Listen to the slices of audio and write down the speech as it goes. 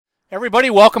Everybody,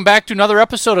 welcome back to another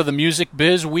episode of the Music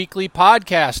Biz Weekly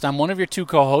Podcast. I'm one of your two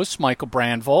co-hosts, Michael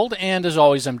Brandvold, and as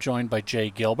always, I'm joined by Jay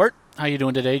Gilbert. How you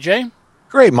doing today, Jay?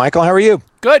 Great, Michael. How are you?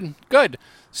 Good, good.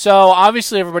 So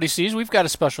obviously, everybody sees we've got a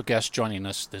special guest joining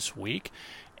us this week,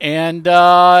 and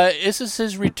this is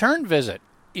his return visit.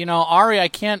 You know, Ari,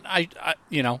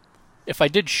 if I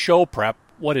did show prep.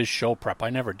 What is show prep? I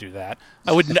never do that.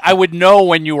 I would know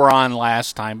when you were on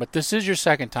last time, but this is your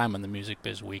second time on the Music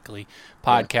Biz Weekly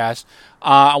podcast.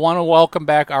 I want to welcome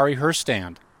back Ari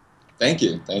Herstand. Thank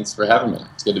you. Thanks for having me.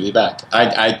 It's good to be back.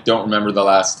 I don't remember the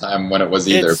last time when it was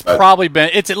either. It's probably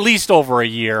been. It's at least over a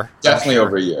year. Definitely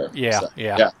over a year.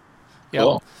 Yeah.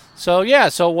 Cool.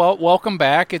 So welcome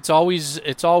back. It's always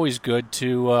good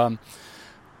to.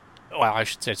 Well, I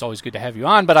should say it's always good to have you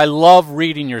on, but I love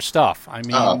reading your stuff. I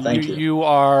mean, thank you. You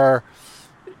are,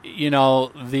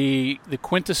 the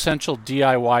quintessential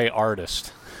DIY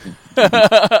artist.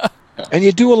 And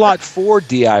you do a lot for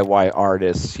DIY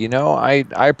artists. You know,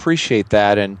 I appreciate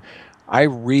that, and I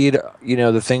read,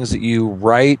 the things that you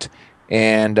write,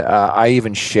 and I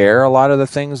even share a lot of the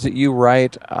things that you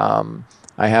write. I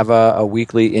have a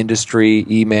weekly industry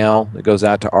email that goes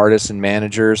out to artists and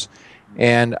managers.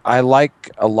 And I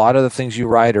like a lot of the things you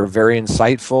write are very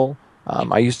insightful.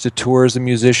 I used to tour as a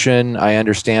musician. I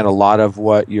understand a lot of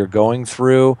what you're going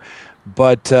through.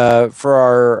 But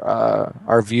for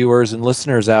our viewers and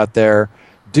listeners out there,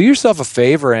 do yourself a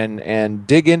favor and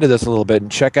dig into this a little bit and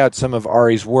check out some of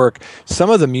Ari's work. Some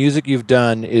of the music you've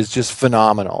done is just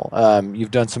phenomenal.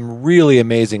 You've done some really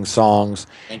amazing songs.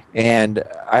 And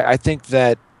I think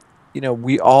that,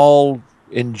 we all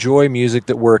enjoy music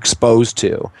that we're exposed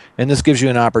to, and this gives you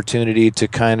an opportunity to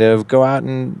kind of go out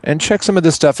and check some of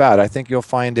this stuff out. I think you'll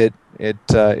find it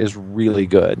is really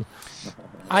good.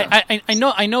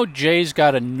 I know Jay's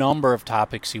got a number of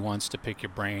topics he wants to pick your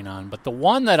brain on, but the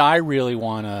one that I really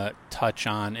want to touch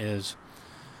on is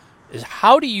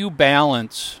how do you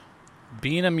balance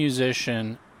being a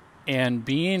musician and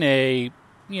being a,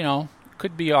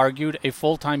 could be argued a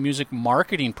full-time music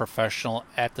marketing professional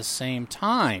at the same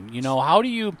time? How do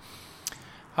you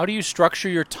structure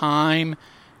your time,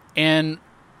 and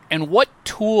what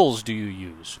tools do you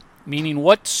use? Meaning,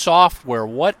 what software,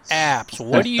 what apps,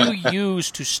 what do you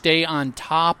use to stay on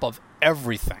top of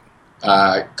everything?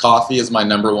 Coffee is my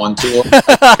number one tool.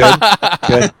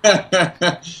 Good.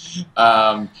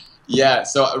 Yeah.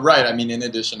 So right. I mean, in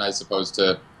addition, I suppose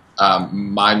to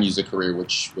my music career,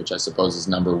 which I suppose is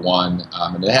number one,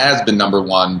 and it has been number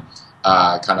one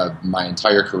kind of my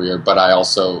entire career. But I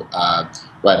also I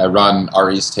run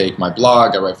Ari's Take, my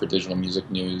blog. I write for Digital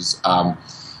Music News.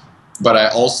 But I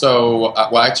also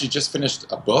I actually just finished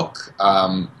a book,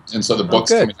 and so the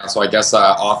book's coming out. So I guess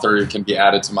author can be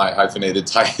added to my hyphenated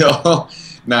title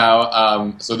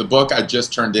now. So the book I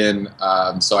just turned in.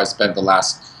 So I spent the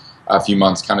last few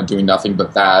months kind of doing nothing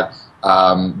but that.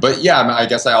 But yeah, I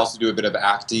guess I also do a bit of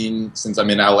acting since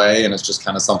I'm in LA, and it's just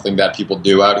kind of something that people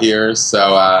do out here. So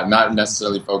not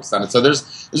necessarily focused on it. So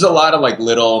there's a lot of like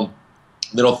little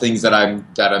things that I'm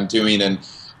doing, and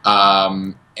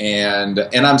I'm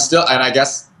still, and I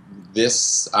guess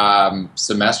this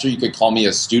semester you could call me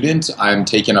a student. I'm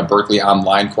taking a Berklee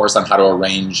online course on how to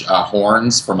arrange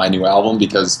horns for my new album,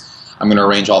 because I'm going to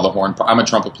arrange all the horn. I'm a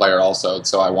trumpet player also,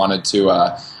 so I wanted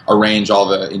to arrange all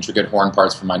the intricate horn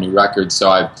parts for my new record.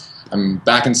 So I'm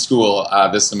back in school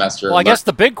this semester. Well, I guess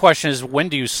the big question is, when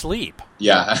do you sleep?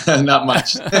 Yeah, not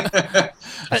much.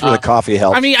 That's where the coffee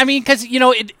helps. I mean, because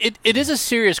it is a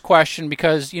serious question,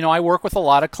 because I work with a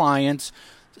lot of clients,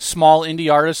 small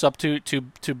indie artists up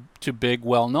to big,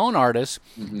 well-known artists,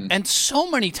 and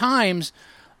so many times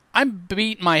I'm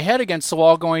beating my head against the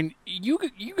wall, going, "You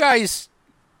guys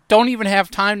don't even have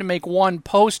time to make one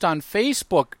post on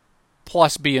Facebook,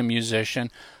 plus be a musician.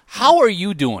 How are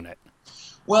you doing it?"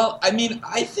 Well, I mean,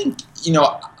 I think,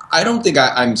 I don't think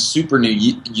I'm super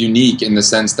unique in the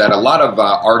sense that a lot of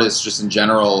artists just in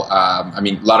general, a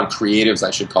lot of creatives,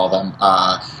 I should call them,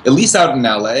 at least out in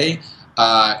LA,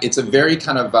 it's a very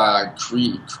kind of,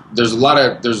 there's a lot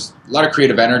of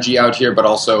creative energy out here, but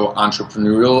also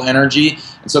entrepreneurial energy.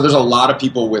 And so there's a lot of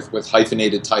people with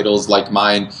hyphenated titles like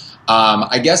mine.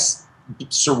 I guess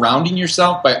surrounding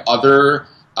yourself by other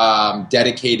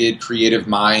dedicated creative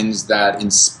minds that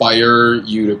inspire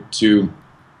you to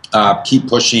keep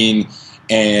pushing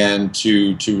and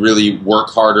to really work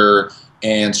harder,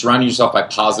 and surrounding yourself by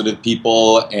positive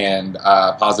people and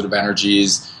positive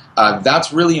energies.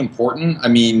 That's really important. I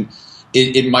mean,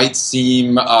 it might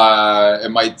seem a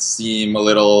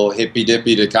little hippy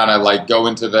dippy to kind of like go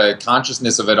into the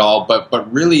consciousness of it all,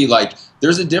 but really, like,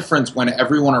 there's a difference when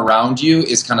everyone around you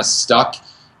is kind of stuck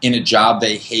in a job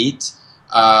they hate,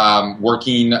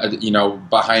 working,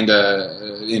 behind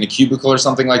in a cubicle or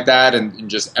something like that, and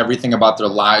just everything about their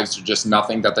lives are just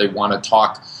nothing that they want to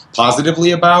talk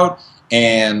positively about,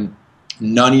 and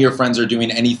none of your friends are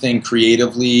doing anything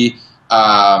creatively.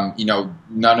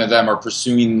 None of them are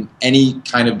pursuing any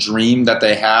kind of dream that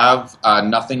they have.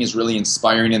 Nothing is really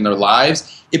inspiring in their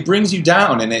lives. It brings you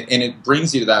down, and it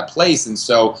brings you to that place. And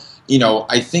so,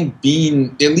 I think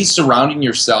at least surrounding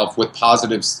yourself with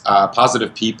positive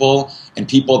people and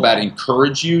people that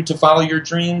encourage you to follow your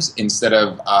dreams instead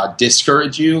of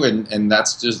discourage you. And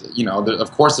that's just,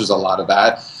 of course there's a lot of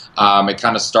that. It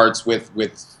kind of starts with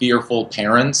fearful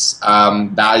parents.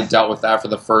 I dealt with that for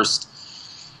the first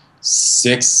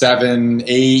 6, 7,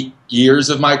 8 years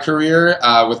of my career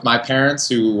with my parents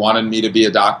who wanted me to be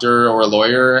a doctor or a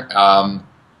lawyer.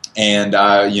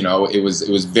 It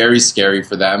was very scary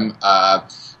for them.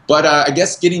 But I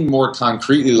guess getting more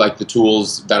concretely, like the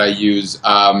tools that I use,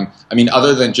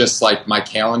 other than just like my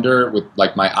calendar with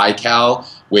like my iCal,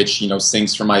 which,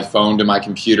 syncs from my phone to my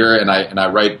computer, and I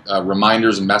write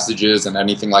reminders and messages and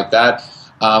anything like that.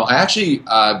 I actually,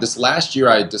 this last year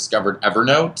I discovered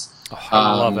Evernote. Oh,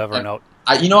 I love Evernote.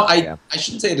 I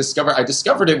shouldn't say I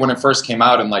discovered it when it first came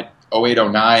out in like 08,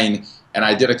 09, and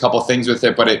I did a couple things with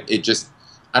it, but it just,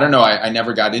 I don't know, I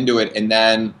never got into it. And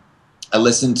then I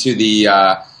listened to the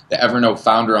Evernote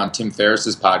founder on Tim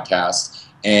Ferriss's podcast,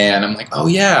 and I'm like, oh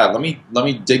yeah, let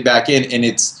me dig back in, and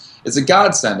it's a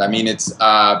godsend. I mean, it's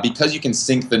because you can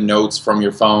sync the notes from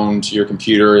your phone to your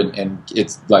computer, and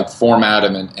it's like format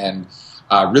them and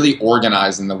really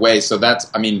organized in the way. So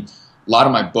that's, a lot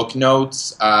of my book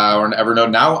notes are on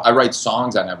Evernote. Now I write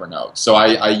songs on Evernote. So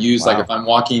I use, like, if I'm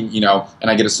walking, and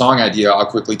I get a song idea, I'll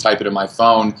quickly type it in my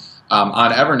phone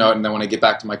on Evernote, and then when I get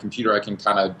back to my computer, I can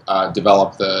kind of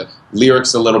develop the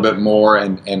lyrics a little bit more,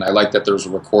 and I like that there's a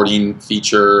recording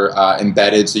feature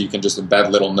embedded, so you can just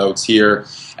embed little notes here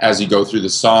as you go through the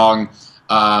song.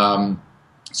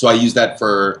 So I use that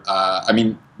for,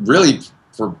 really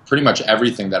for pretty much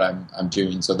everything that I'm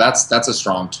doing. So that's a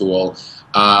strong tool.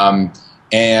 I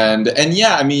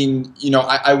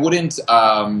wouldn't.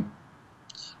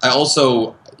 I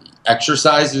also,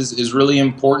 exercise is really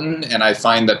important, and I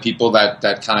find that people that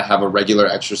kind of have a regular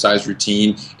exercise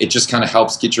routine, it just kind of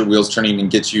helps get your wheels turning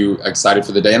and get you excited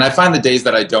for the day. And I find the days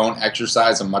that I don't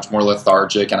exercise, I'm much more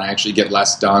lethargic, and I actually get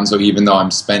less done. So even though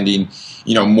I'm spending,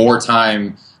 more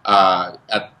time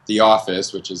at the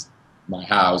office, which is my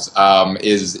house,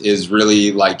 is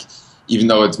really like, even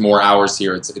though it's more hours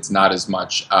here, it's not as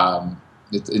much.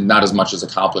 It's not as much as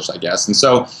accomplished, I guess. And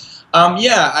so, but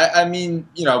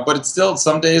it's still,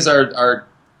 some days are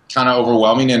kind of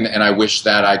overwhelming, and I wish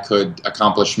that I could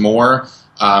accomplish more.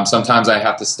 Sometimes I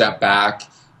have to step back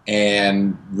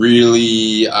and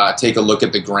really take a look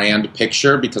at the grand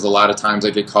picture, because a lot of times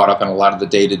I get caught up in a lot of the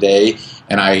day-to-day,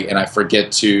 and I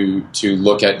forget to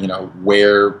look at,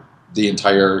 where the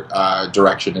entire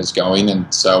direction is going.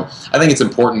 And so I think it's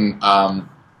important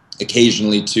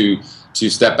occasionally to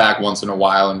step back once in a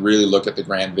while and really look at the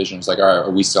grand vision. It's like, all right,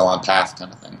 are we still on path,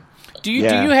 kind of thing. Do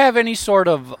you have any sort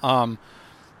of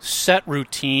set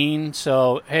routine?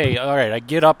 So, hey, all right, I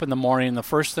get up in the morning, the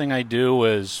first thing I do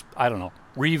is, I don't know,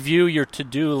 review your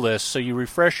to-do list so you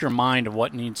refresh your mind of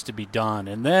what needs to be done.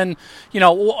 And then, do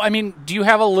you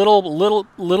have a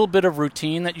little bit of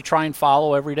routine that you try and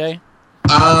follow every day?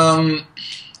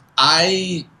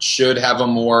 I should have a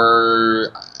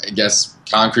more, I guess,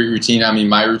 concrete routine.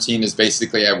 My routine is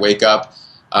basically I wake up,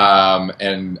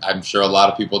 and I'm sure a lot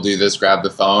of people do this, grab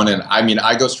the phone, and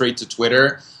I go straight to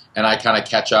Twitter, and I kind of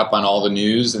catch up on all the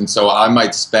news. And so I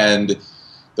might spend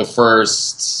the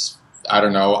first,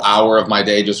 hour of my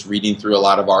day just reading through a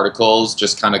lot of articles,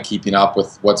 just kind of keeping up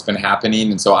with what's been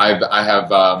happening. And so I have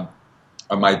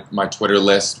my Twitter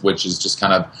list, which is just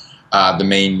kind of the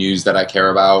main news that I care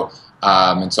about.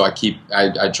 And so I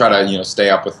try to, stay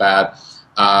up with that.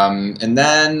 And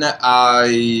then I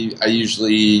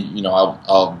usually,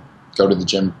 I'll go to the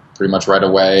gym pretty much right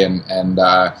away, and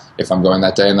if I'm going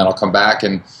that day, and then I'll come back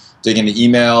and dig into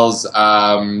emails.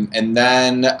 And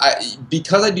then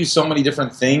because I do so many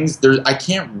different things, I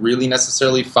can't really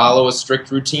necessarily follow a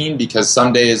strict routine, because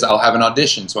some days I'll have an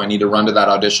audition, so I need to run to that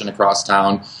audition across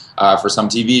town for some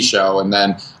TV show. And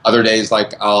then other days,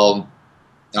 like I'll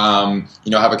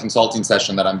have a consulting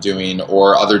session that I'm doing,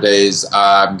 or other days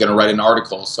I'm going to write an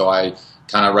article, so I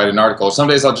kind of write an article. Some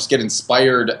days I'll just get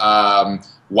inspired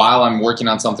while I'm working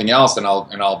on something else, and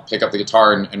I'll pick up the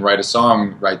guitar and write a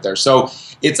song right there. So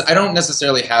I don't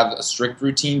necessarily have a strict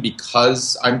routine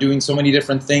because I'm doing so many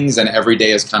different things, and every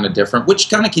day is kind of different, which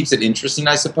kind of keeps it interesting,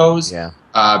 I suppose. Yeah.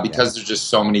 Because there's just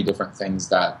so many different things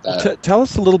that Tell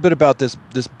us a little bit about this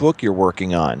book you're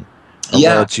working on.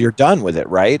 Yeah. Well, you're done with it,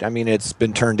 right? I mean, it's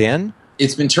been turned in?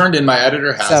 It's been turned in. My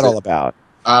editor has What's that all about?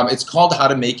 It's called How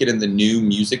to Make It in the New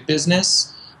Music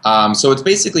Business. So it's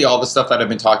basically all the stuff that I've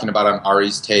been talking about on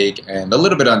Ari's Take and a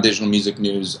little bit on Digital Music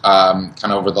News kind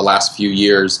of over the last few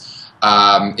years.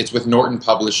 It's with Norton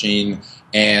Publishing,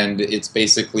 and it's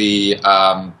basically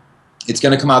it's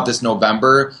going to come out this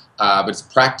November, but it's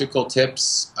practical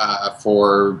tips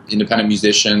for independent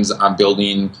musicians on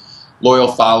building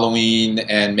loyal following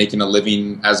and making a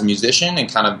living as a musician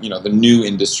and kind of, the new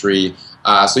industry.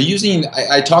 So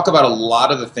I talk about a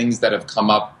lot of the things that have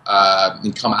come up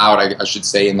and come out, I should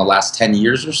say, in the last 10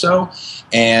 years or so.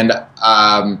 And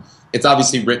it's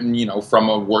obviously written, from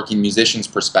a working musician's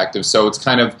perspective. So it's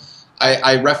kind of,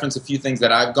 I reference a few things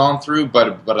that I've gone through,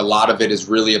 but a lot of it is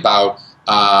really about,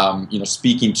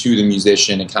 speaking to the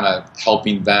musician and kind of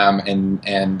helping them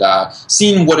and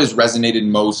seeing what has resonated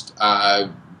most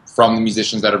from the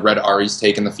musicians that have read Ari's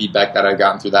Take and the feedback that I've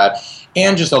gotten through that,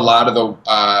 and just a lot of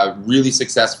the really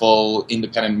successful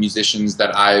independent musicians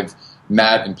that I've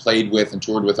met and played with and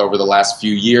toured with over the last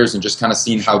few years, and just kind of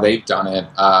seeing how they've done it.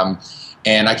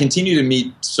 And I continue to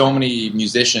meet so many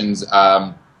musicians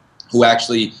who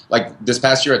actually, like this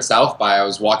past year at South by, I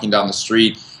was walking down the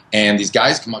street and these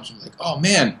guys come up to me like, "Oh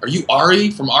man, are you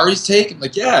Ari from Ari's Take?" I'm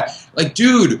like, "Yeah." Like,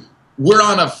 dude, we're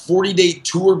on a 40-day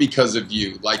tour because of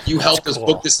you. Like, you helped us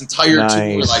book this entire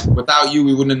tour. Like, without you,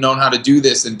 we wouldn't have known how to do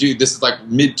this. And dude, this is like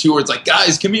mid-tour. It's like,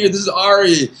 guys, come here. This is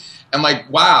Ari. I'm like,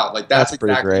 wow. Like, that's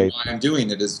exactly why I'm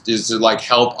doing it, is to like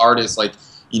help artists, like,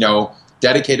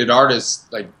 dedicated artists,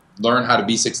 like, learn how to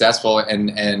be successful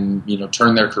and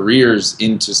turn their careers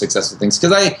into successful things.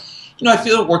 Because I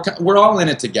feel we're all in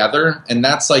it together, and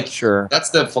that's like, that's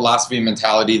the philosophy and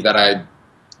mentality that I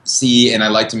see and I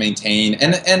like to maintain,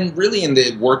 and really in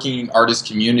the working artist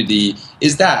community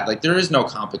is that, like, there is no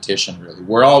competition really.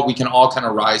 We can all kind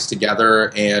of rise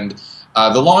together, and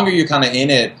the longer you're kind of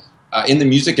in it, in the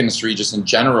music industry just in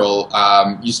general,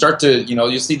 you start to,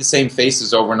 you see the same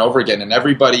faces over and over again, and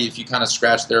everybody, if you kind of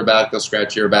scratch their back, they'll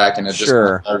scratch your back, and it just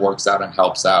all works out and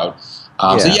helps out.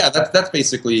 So yeah, that's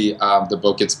basically the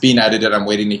book. It's being edited. I'm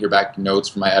waiting to hear back notes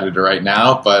from my editor right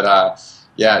now, but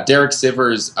yeah, Derek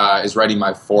Sivers is writing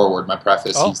my foreword, my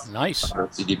preface. Oh, He's nice.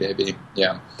 CD baby.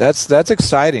 Yeah, that's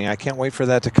exciting. I can't wait for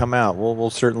that to come out. We'll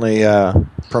certainly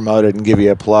promote it and give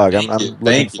you a plug. I'm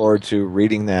looking forward to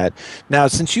reading that. Now,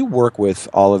 since you work with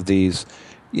all of these,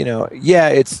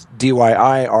 it's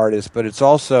DIY artists, but it's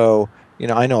also,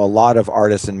 I know a lot of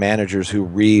artists and managers who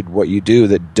read what you do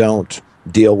that don't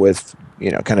deal with,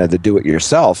 kind of the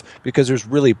do-it-yourself, because there's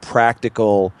really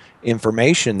practical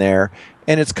information there.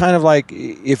 And it's kind of like,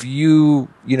 if you're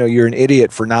an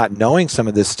idiot for not knowing some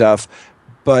of this stuff,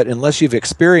 but unless you've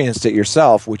experienced it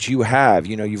yourself, which you have,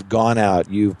 you've gone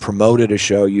out, you've promoted a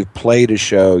show, you've played a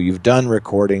show, you've done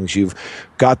recordings, you've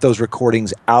got those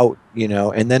recordings out,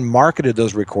 and then marketed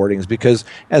those recordings, because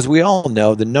as we all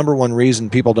know, the number one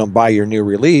reason people don't buy your new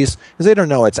release is they don't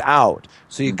know it's out.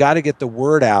 So you got to get the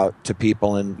word out to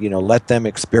people and, let them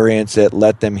experience it,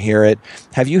 let them hear it.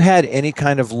 Have you had any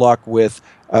kind of luck with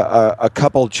a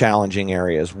couple challenging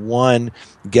areas? One,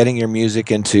 getting your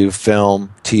music into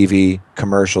film, TV,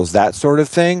 commercials, that sort of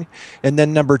thing. And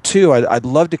then number two, I'd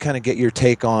love to kind of get your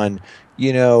take on,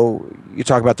 you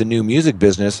talk about the new music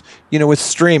business, with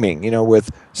streaming,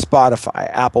 with Spotify,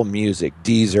 Apple Music,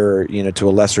 Deezer, to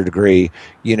a lesser degree,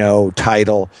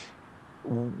 Tidal.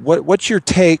 What's your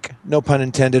take, no pun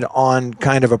intended, on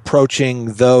kind of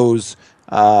approaching those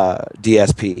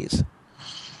DSPs?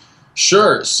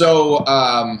 Sure. So,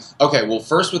 okay. Well,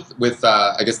 first with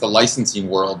I guess the licensing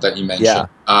world that you mentioned.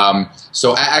 Yeah.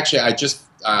 So actually, I just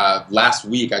last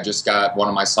week I just got one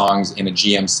of my songs in a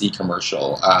GMC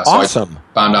commercial. So awesome.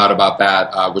 I found out about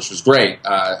that, which was great.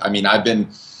 I mean, I've been,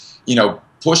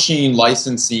 pushing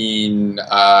licensing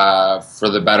for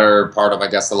the better part of, I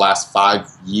guess, the last 5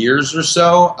 years or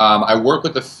so. I work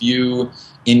with a few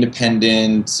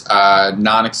independent,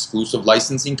 non-exclusive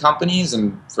licensing companies,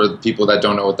 and for the people that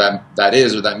don't know what that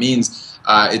is or that means,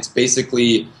 it's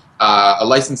basically a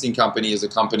licensing company is a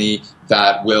company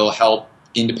that will help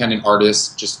independent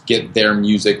artists just get their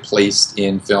music placed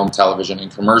in film, television,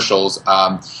 and commercials.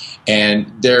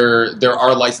 And there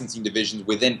are licensing divisions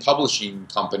within publishing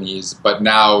companies, but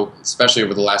now, especially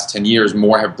over the last 10 years,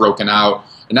 more have broken out,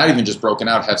 and not even just broken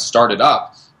out, have started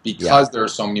up because there are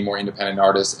so many more independent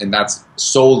artists, and that's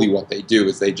solely what they do,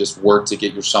 is they just work to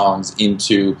get your songs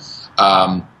into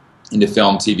film,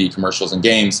 TV, commercials, and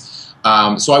games.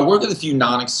 So I work with a few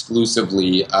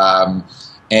non-exclusively,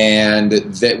 and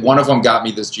one of them got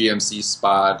me this GMC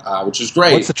spot, which is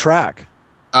great. What's the track?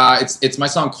 It's my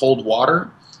song Cold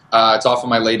Water. It's off of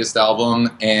my latest album,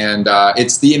 and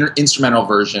it's the instrumental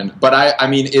version. But I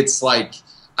mean, it's like,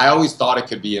 I always thought it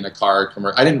could be in a car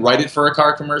commercial. I didn't write it for a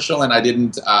car commercial, and I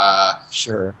didn't. I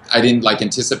didn't like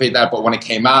anticipate that. But when it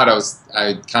came out,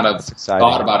 I kind of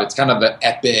thought about it. It's kind of the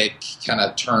epic, kind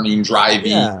of turning,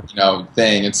 driving,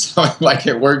 thing. And so like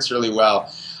it works really well.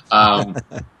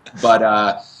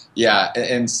 Yeah,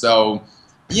 and so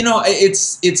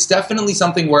it's definitely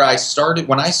something where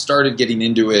when I started getting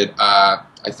into it.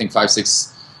 I think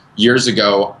 5-6 years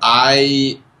ago,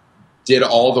 I did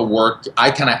all the work. I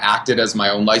kind of acted as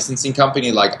my own licensing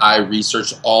company. Like, I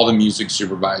researched all the music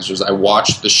supervisors. I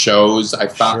watched the shows. I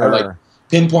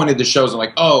pinpointed the shows. I'm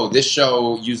like, oh, this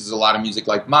show uses a lot of music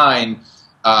like mine.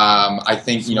 I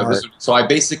think, so I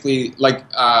basically,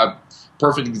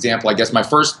 perfect example, I guess my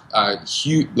first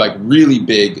huge, really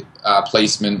big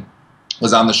placement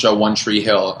was on the show One Tree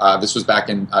Hill. This was back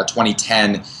in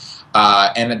 2010.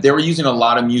 And they were using a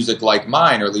lot of music like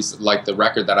mine, or at least like the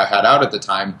record that I had out at the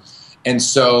time. And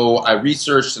so I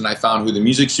researched and I found who the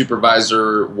music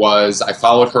supervisor was. I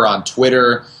followed her on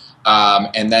Twitter.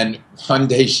 And then one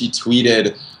day she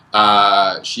tweeted,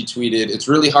 it's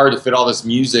really hard to fit all this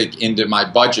music into my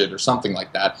budget or something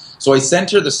like that. So I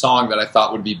sent her the song that I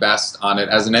thought would be best on it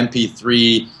as an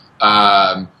MP3,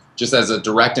 just as a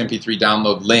direct MP3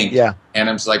 download link. Yeah. And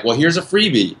I'm just like, well, here's a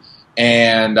freebie.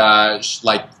 And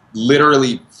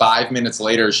literally 5 minutes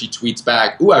later, she tweets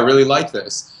back, ooh, I really like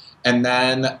this. And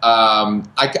then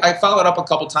I followed up a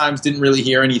couple times, didn't really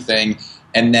hear anything.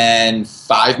 And then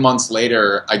 5 months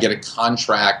later, I get a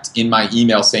contract in my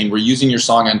email saying, we're using your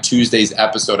song on Tuesday's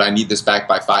episode. I need this back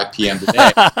by 5 p.m.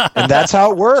 today. And that's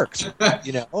how it works. I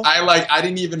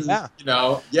didn't even,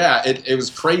 it was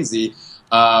crazy.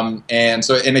 And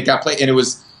it got played, and it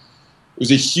was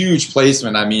a huge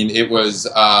placement. I mean, it was,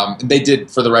 they did,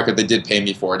 for the record, they did pay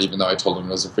me for it, even though I told them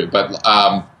it was a free, but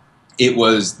they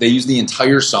used the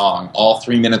entire song, all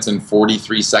 3 minutes and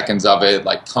 43 seconds of it,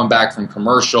 like come back from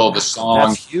commercial, the song.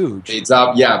 That's huge. Fades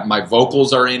up. Yeah, my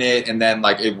vocals are in it, and then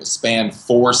it spanned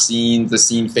 4 scenes. The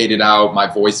scene faded out, my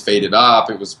voice faded up.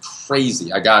 It was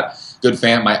crazy. I got good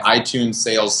fan. My iTunes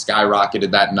sales skyrocketed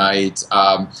that night.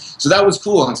 So that was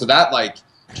cool. And so that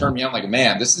turned me on, like,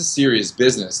 man, this is serious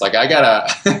business. Like, I gotta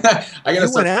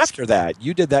You went after that.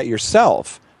 You did that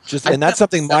yourself. And that's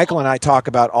something Michael and I talk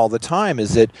about all the time,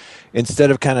 is that instead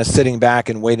of kind of sitting back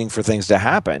and waiting for things to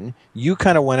happen, you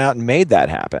kind of went out and made that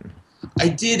happen. I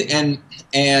did, and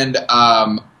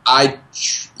that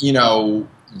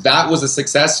was a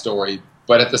success story.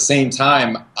 But at the same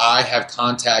time, I have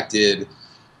contacted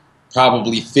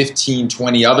probably 15,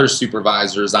 20 other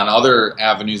supervisors on other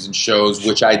avenues and shows,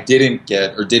 which I didn't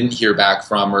get or didn't hear back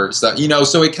from, or so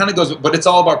it kind of goes, but it's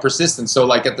all about persistence. So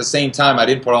at the same time, I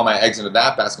didn't put all my eggs into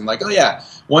that basket. I'm like, oh yeah,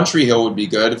 One Tree Hill would be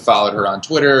good. Followed her on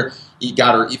Twitter. He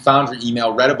found her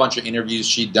email, read a bunch of interviews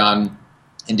she'd done,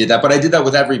 and did that. But I did that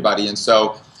with everybody. And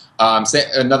so,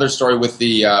 another story with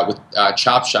the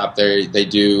Chop Shop. They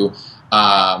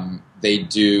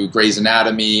do Grey's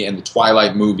Anatomy and the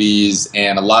Twilight movies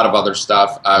and a lot of other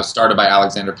stuff. Started by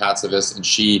Alexandra Patsavis, and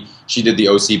she did the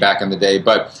OC back in the day.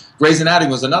 But Grey's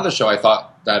Anatomy was another show I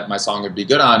thought that my song would be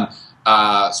good on.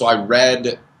 So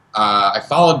I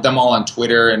followed them all on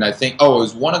Twitter, and I think, it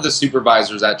was one of the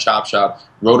supervisors at Chop Shop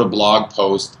wrote a blog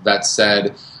post that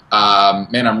said,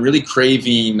 man, I'm really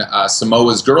craving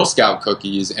Samoa's Girl Scout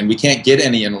cookies, and we can't get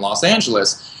any in Los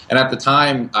Angeles. And at the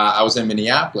time, I was in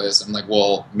Minneapolis. I'm like,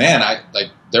 well, man,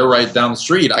 they're right down the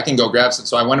street. I can go grab some.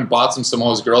 So I went and bought some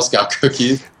Samoa's Girl Scout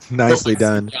cookies. Nicely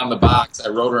done. On the box, I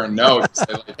wrote her a note,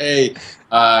 say hey,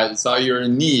 saw you were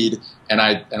in need, and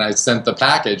I sent the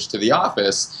package to the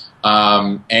office.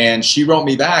 And she wrote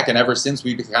me back, and ever since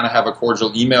we kind of have a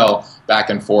cordial email back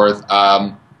and forth.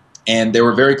 And they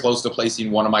were very close to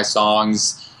placing one of my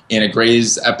songs in a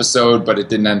Grey's episode, but it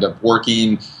didn't end up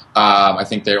working. I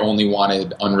think they only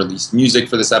wanted unreleased music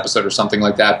for this episode or something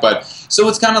like that. But so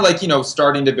it's kind of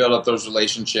starting to build up those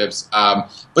relationships.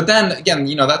 But then again,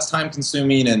 that's time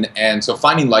consuming. And so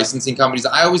finding licensing companies,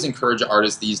 I always encourage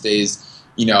artists these days,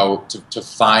 to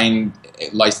find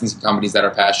licensing companies that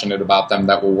are passionate about them,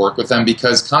 that will work with them,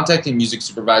 because contacting music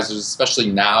supervisors, especially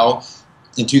now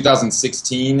in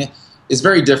 2016, is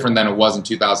very different than it was in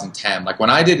 2010. Like when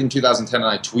I did in 2010 and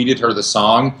I tweeted her the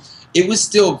song, it was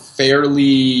still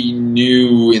fairly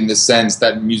new in the sense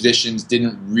that musicians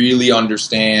didn't really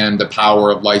understand the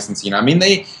power of licensing. I mean,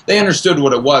 they understood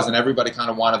what it was, and everybody kind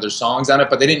of wanted their songs on it,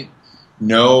 but they didn't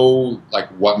know like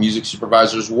what music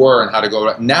supervisors were and how to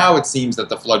go. Now it seems that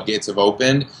the floodgates have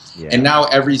opened, and now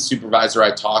every supervisor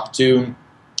I talk to,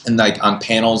 and like on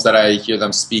panels that I hear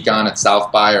them speak on at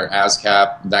South by or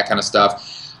ASCAP, that kind of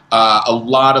stuff, a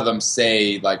lot of them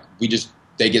say like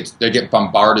they get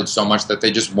bombarded so much that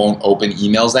they just won't open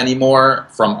emails anymore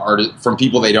from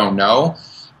people they don't know.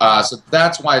 So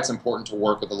that's why it's important to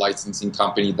work with a licensing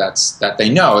company that they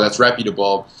know, that's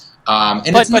reputable.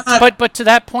 But to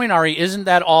that point, Ari, isn't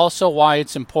that also why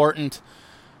it's important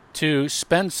to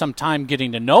spend some time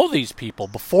getting to know these people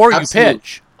before you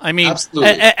pitch? I mean,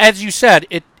 as you said,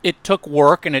 it took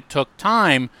work and it took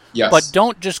time, but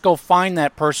don't just go find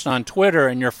that person on Twitter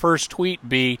and your first tweet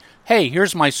be, hey,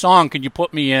 here's my song, can you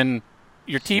put me in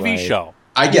your TV show?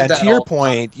 I get that. To your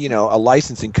point, a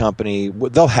licensing company,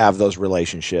 they'll have those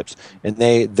relationships, and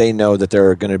they know that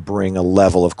they're going to bring a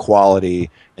level of quality,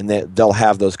 and they'll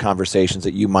have those conversations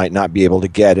that you might not be able to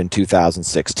get in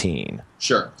 2016.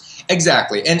 Sure,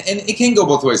 exactly, and it can go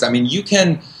both ways. I mean, you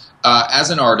can,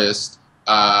 as an artist,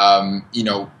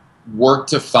 work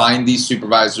to find these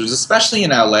supervisors, especially in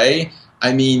LA.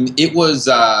 I mean, it was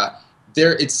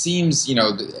there. It seems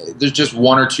there's just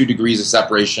 1 or 2 degrees of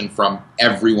separation from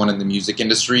everyone in the music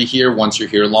industry here once you're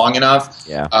here long enough.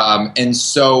 Yeah. And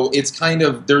so it's kind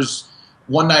of there's.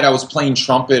 One night I was playing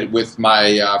trumpet with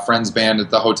my friend's band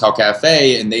at the Hotel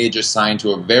Cafe, and they had just signed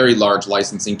to a very large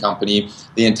licensing company.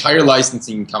 The entire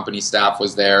licensing company staff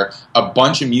was there. A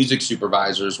bunch of music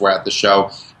supervisors were at the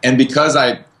show. And because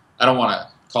I don't want to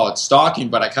call it stalking,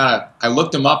 but I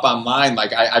looked them up online.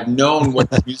 Like I've known what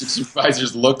the music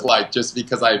supervisors look like just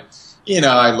because I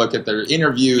look at their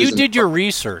interviews. You did your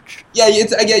research. Yeah,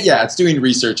 it's doing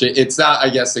research. It's not. I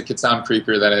guess it could sound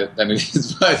creepier than it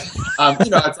is, but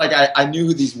it's like I knew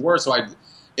who these were, so I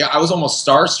was almost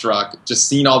starstruck just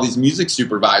seeing all these music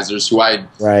supervisors who I'd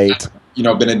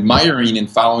been admiring and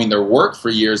following their work for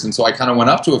years, and so I kind of went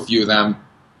up to a few of them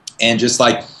and just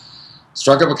like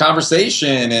struck up a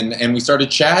conversation, and we started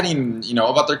chatting,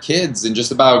 about their kids and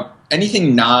just about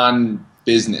anything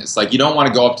non-business. Like, you don't want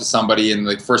to go up to somebody and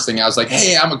the first thing I was like,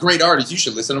 hey, I'm a great artist, you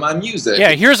should listen to my music.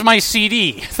 Yeah, here's my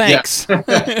CD. Thanks.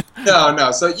 Yeah.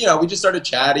 No. So, we just started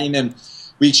chatting, and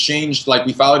we exchanged, like,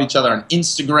 we followed each other on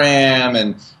Instagram,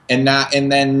 and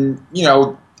then,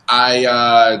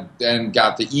 I then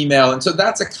got the email. And so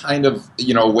that's a kind of,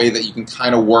 way that you can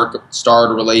kind of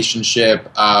start a relationship,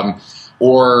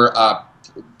 or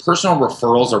personal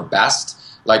referrals are best.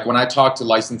 Like when I talk to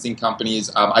licensing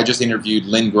companies, I just interviewed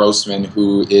Lynn Grossman,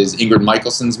 who is Ingrid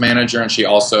Michelson's manager, and she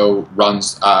also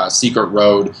runs Secret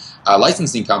Road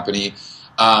licensing company.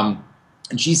 And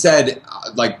she said,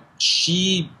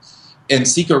 she and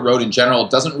Secret Road in general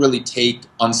doesn't really take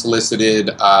unsolicited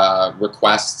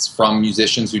requests from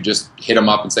musicians who just hit them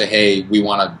up and say, hey, we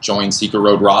want to join Secret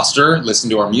Road roster, listen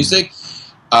to our music.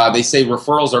 They say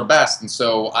referrals are best. And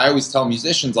so I always tell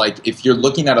musicians, like, if you're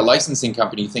looking at a licensing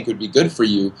company you think would be good for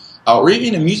you, or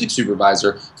even a music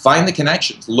supervisor, find the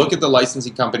connections. Look at the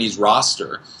licensing company's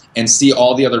roster and see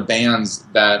all the other bands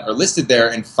that are listed there,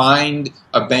 and find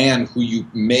a band who you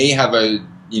may have a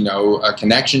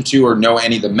connection to or know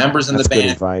any of the members in the band.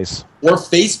 That's good advice. Or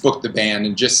Facebook the band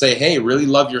and just say, hey, really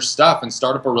love your stuff, and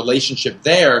start up a relationship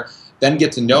there. Then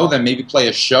get to know them, maybe play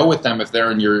a show with them if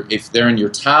they're in your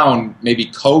town, maybe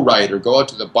co-write or go out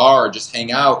to the bar or just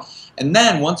hang out. And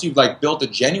then once you've built a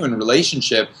genuine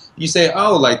relationship, you say,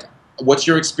 oh, what's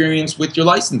your experience with your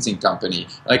licensing company?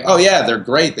 Like, oh yeah, they're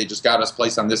great. They just got us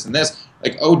placed on this and this.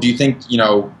 Like, oh, do you think,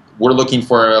 we're looking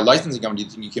for a licensing company. Do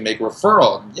you think you can make a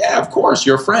referral? Yeah, of course,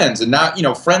 you're friends. And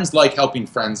now, friends like helping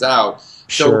friends out.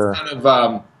 Sure. So kind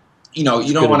of, you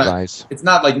don't want to, it's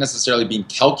not necessarily being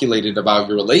calculated about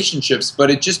your relationships,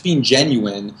 but it's just being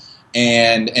genuine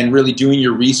and really doing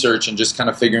your research and just kind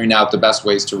of figuring out the best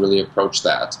ways to really approach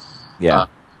that. Yeah.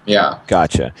 Yeah.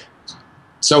 Gotcha.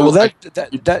 So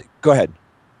that go ahead.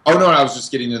 Oh no, I was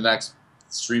just getting to the next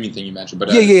streaming thing you mentioned,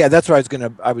 but yeah. That's what I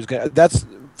was gonna. That's,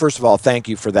 first of all, thank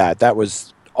you for that. That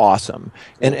was awesome.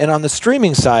 And on the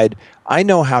streaming side, I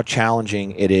know how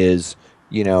challenging it is,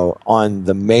 on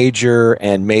the major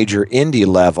and major indie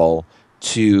level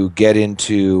to get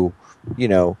into,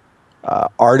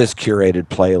 artist curated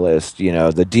playlists,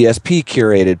 the DSP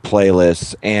curated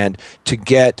playlists, and to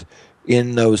get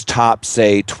in those top,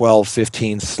 say, 12,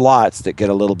 15 slots that get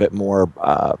a little bit more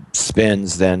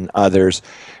spins than others.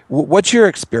 What's your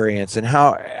experience, and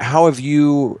how have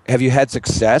you had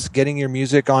success getting your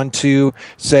music onto,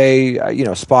 say,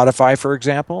 Spotify, for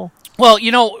example? Well,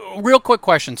 real quick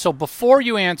question. So before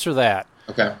you answer that,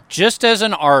 Okay. just as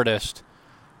an artist,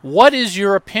 what is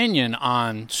your opinion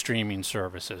on streaming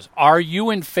services? Are you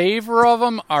in favor of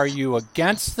them? Are you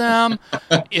against them?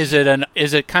 Is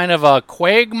it kind of a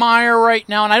quagmire right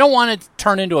now? And I don't want it to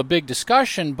turn into a big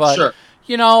discussion, but Sure.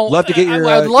 Love to get your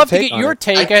I'd love to take get on your it.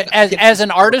 take as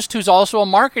an artist who's also a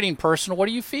marketing person. What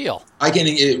do you feel? I can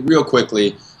real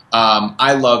quickly.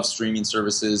 I love streaming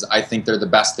services. I think they're the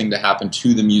best thing to happen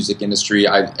to the music industry.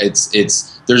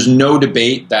 There's no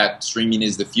debate that streaming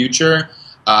is the future.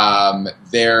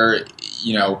 They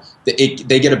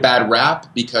get a bad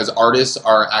rap because artists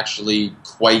are actually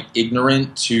quite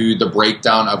ignorant to the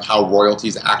breakdown of how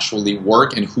royalties actually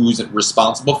work and who's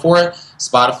responsible for it.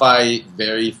 Spotify,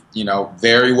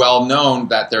 very well known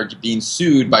that they're being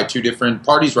sued by two different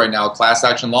parties right now, class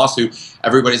action lawsuit.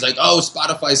 Everybody's like, "Oh,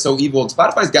 Spotify's so evil." And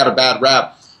Spotify's got a bad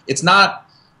rap. It's not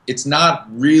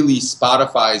really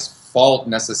Spotify's fault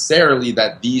necessarily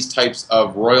that these types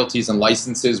of royalties and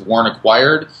licenses weren't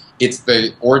acquired. It's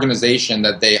the organization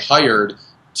that they hired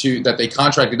that they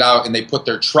contracted out and they put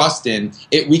their trust in.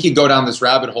 We could go down this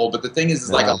rabbit hole, but the thing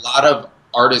is like a lot of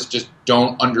artists just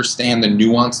don't understand the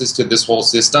nuances to this whole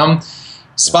system.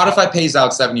 Spotify pays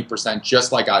out 70%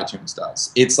 just like iTunes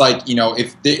does. It's like,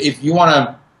 if you want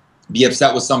to be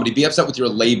upset with somebody, be upset with your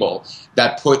label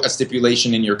that put a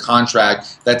stipulation in your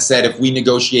contract that said if we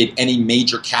negotiate any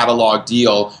major catalog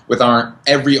deal with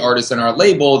every artist in our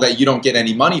label that you don't get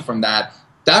any money from that.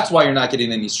 That's why you're not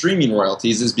getting any streaming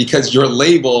royalties, is because your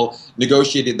label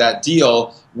negotiated that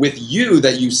deal with you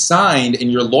that you signed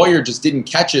and your lawyer just didn't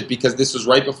catch it because this was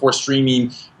right before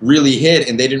streaming really hit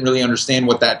and they didn't really understand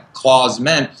what that clause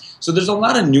meant. So there's a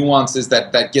lot of nuances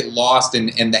that get lost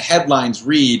and the headlines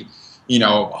read,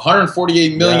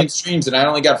 148 million streams and I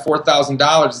only got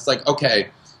 $4,000. It's like, okay,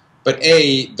 but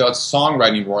A, the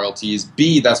songwriting royalties,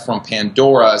 B, that's from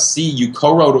Pandora, C, you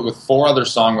co-wrote it with 4 other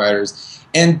songwriters,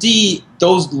 and D,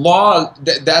 those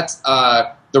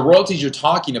the royalties you're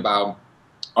talking about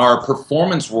are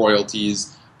performance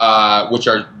royalties, which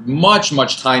are much,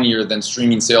 much tinier than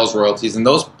streaming sales royalties, and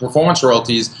those performance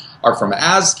royalties are from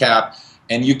ASCAP,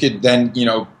 and you could then,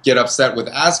 get upset with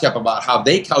ASCAP about how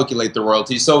they calculate the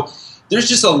royalties. So there's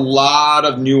just a lot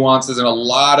of nuances and a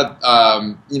lot of,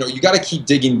 you got to keep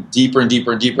digging deeper and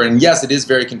deeper and deeper. And yes, it is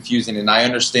very confusing, and I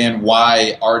understand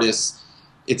why artists,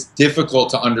 it's difficult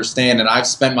to understand, and I've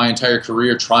spent my entire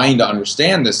career trying to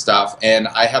understand this stuff, and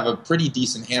I have a pretty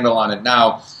decent handle on it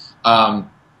now.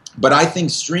 But I think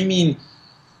streaming,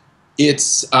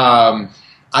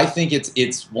 I think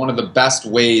it's one of the best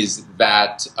ways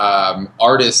that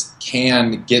artists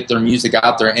can get their music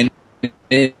out there, and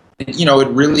it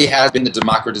really has been the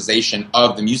democratization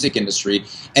of the music industry.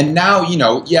 And now,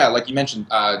 like you mentioned,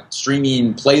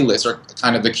 streaming playlists or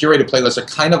kind of the curated playlists are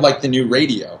kind of like the new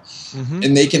radio,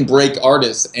 and they can break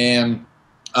artists. And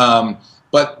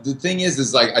but the thing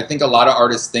is like I think a lot of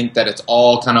artists think that it's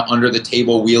all kind of under the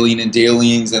table wheeling and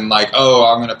dealings, and like, oh,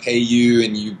 I'm going to pay you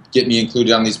and you get me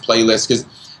included on these playlists, because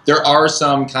there are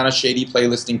some kind of shady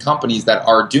playlisting companies that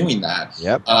are doing that.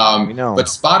 Yep, we know. But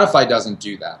Spotify doesn't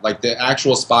do that. Like the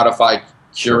actual Spotify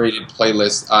curated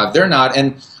playlists, they're not.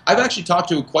 And I've actually talked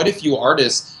to quite a few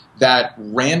artists that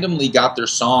randomly got their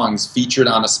songs featured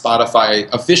on a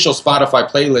official Spotify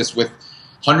playlist with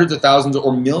hundreds of thousands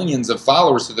or millions of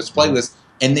followers to this playlist,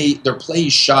 and their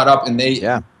plays shot up, and they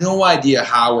have no idea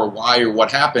how or why or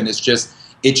what happened.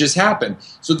 It just happened.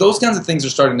 So those kinds of things are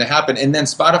starting to happen. And then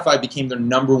Spotify became their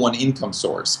number one income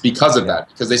source because of that,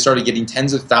 because they started getting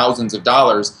tens of thousands of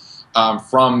dollars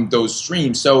from those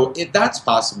streams. So that's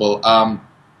possible.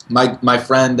 My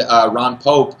friend Ron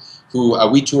Pope, who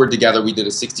we toured together, we did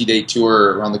a 60-day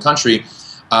tour around the country.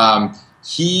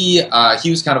 He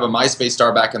was kind of a MySpace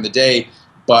star back in the day,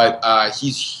 but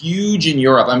he's huge in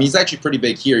Europe. I mean, he's actually pretty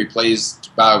big here. He plays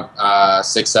about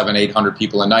 600, 700, 800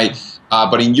 people a night.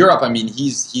 But in Europe, I mean,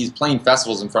 he's playing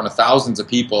festivals in front of thousands of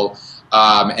people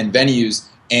and venues.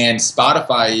 And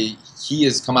Spotify, he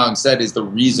has come out and said, is the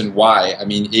reason why. I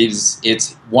mean,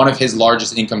 it's one of his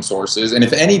largest income sources. And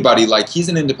if anybody, like, he's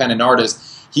an independent artist,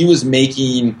 he was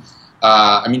making,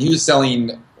 he was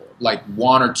selling like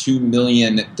 1 or 2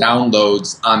 million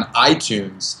downloads on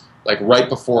iTunes, like right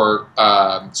before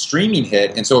streaming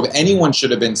hit. And so if anyone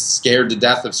should have been scared to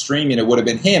death of streaming, it would have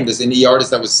been him, this indie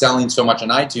artist that was selling so much on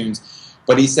iTunes.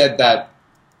 But he said that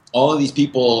all of these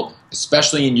people,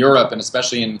 especially in Europe and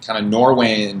especially in kind of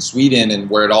Norway and Sweden and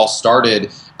where it all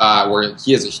started, where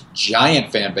he has a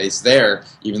giant fan base there,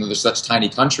 even though they're such tiny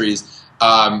countries,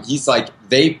 he's like,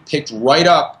 they picked right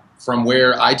up from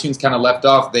where iTunes kind of left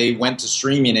off, they went to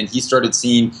streaming, and he started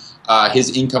seeing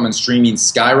his income in streaming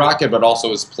skyrocket, but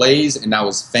also his plays and now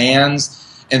his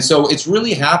fans. And so it's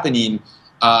really happening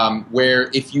where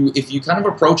if you kind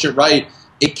of approach it right,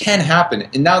 it can happen.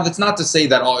 And now that's not to say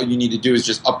that all you need to do is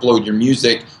just upload your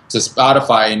music to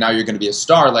Spotify and now you're going to be a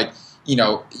star. Like,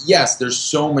 yes, there's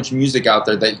so much music out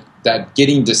there that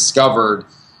getting discovered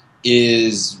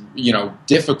is,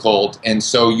 difficult. And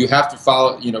so you have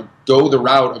to go the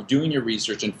route of doing your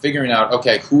research and figuring out,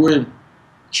 okay, who are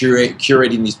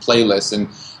curating these playlists and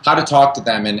how to talk to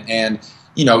them. And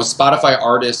Spotify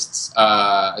artists,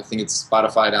 I think it's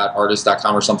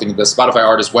spotify.artist.com or something, the Spotify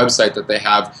artist website that they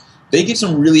have, they give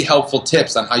some really helpful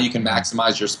tips on how you can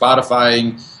maximize your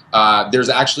Spotify. There's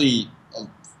actually,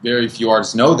 very few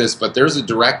artists know this, but there's a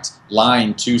direct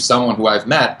line to someone who I've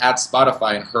met at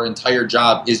Spotify, and her entire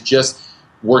job is just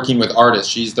working with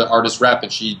artists. She's the artist rep,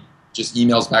 and she just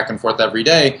emails back and forth every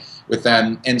day with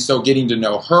them. And so getting to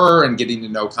know her and getting to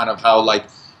know kind of how, like,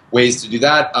 ways to do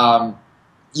that.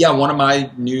 One of my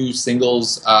new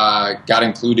singles got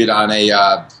included on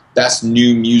a Best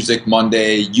New Music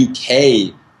Monday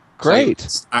UK. Great.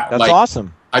 That's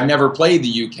awesome. I've never played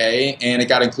the UK, and it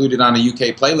got included on a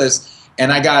UK playlist,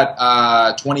 and I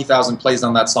got 20,000 plays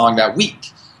on that song that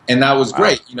week, and that was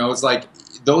great. It's like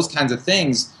those kinds of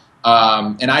things,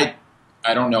 and I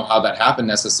don't know how that happened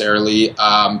necessarily,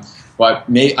 but I've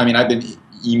been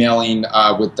emailing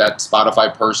with that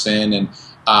Spotify person, and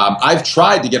I've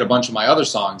tried to get a bunch of my other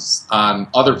songs on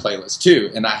other playlists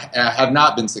too, and I have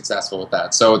not been successful with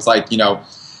that. So it's like,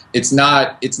 it's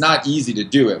not easy to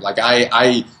do it. Like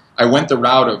I went the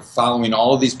route of following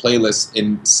all of these playlists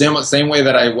in same way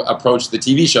that I approached the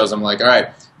TV shows. I'm like, all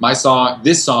right,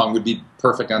 this song would be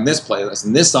perfect on this playlist,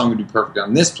 and this song would be perfect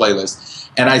on this playlist.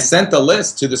 And I sent the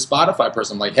list to the Spotify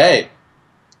person. I'm like, hey,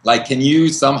 like, can you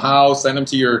somehow send them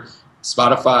to your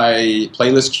Spotify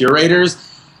playlist curators?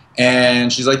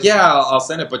 And she's like, yeah, I'll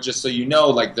send it, but just so you know,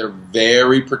 like, they're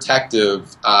very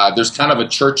protective. There's kind of a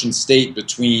church and state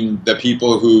between the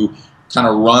people who kind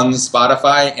of run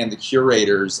Spotify and the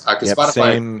curators. Because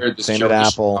Spotify, same at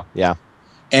Apple, yeah.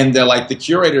 And they're like, the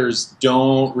curators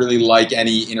don't really like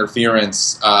any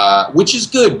interference, which is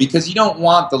good because you don't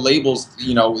want the labels.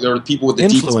 There are people with the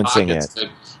influencing deepest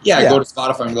pockets. Go to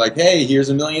Spotify and be like, hey, here's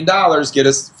 $1 million, get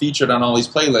us featured on all these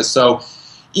playlists. So,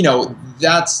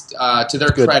 that's to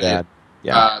their credit.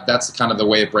 That's kind of the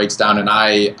way it breaks down. And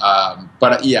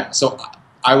so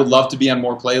I would love to be on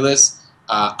more playlists.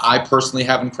 I personally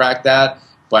haven't cracked that,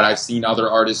 but I've seen other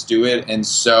artists do it. And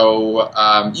so,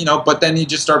 but then you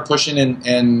just start pushing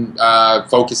and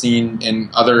focusing in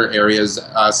other areas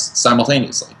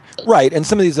simultaneously. Right, and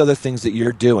some of these other things that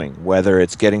you're doing, whether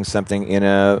it's getting something in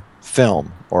a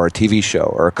film or a TV show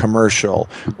or a commercial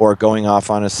or going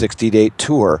off on a 60-date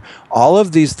tour, all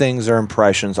of these things are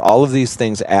impressions, all of these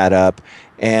things add up,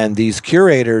 and these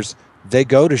curators, they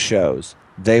go to shows,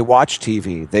 they watch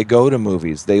TV, they go to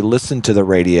movies, they listen to the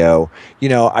radio.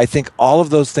 I think all of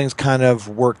those things kind of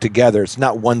work together. It's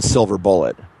not one silver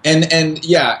bullet. And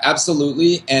yeah,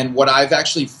 absolutely. And what I've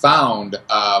actually found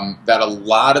that a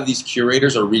lot of these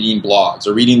curators are reading blogs,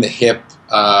 or reading the hip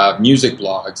music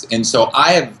blogs, and so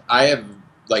I have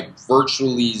like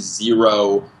virtually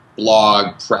zero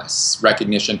blog press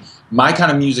recognition. My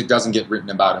kind of music doesn't get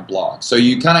written about in blogs. So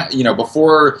you kind of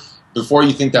before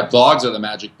you think that blogs are the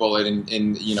magic bullet and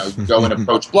go and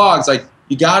approach blogs, like,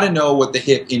 you got to know what the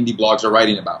hip indie blogs are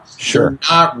writing about. Sure. They're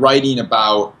not writing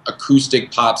about acoustic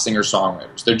pop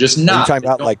singer-songwriters. They're just not. Are you talking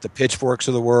about like the Pitchforks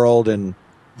of the world? And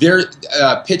they're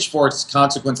Pitchforks,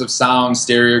 Consequence of Sound,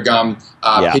 Stereogum,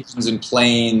 Pigeons and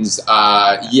Planes.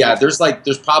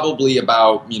 There's probably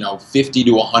about 50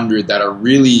 to 100 that are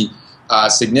really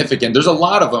significant. There's a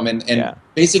lot of them, and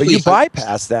basically, but you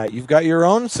bypass that. You've got your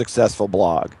own successful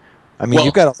blog. I mean,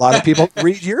 you've got a lot of people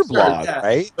read your blog,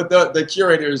 right? But the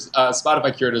curators,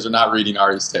 Spotify curators, are not reading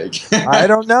Ari's take. I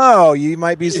don't know. You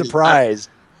might be surprised.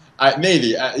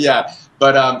 Maybe.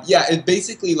 But it's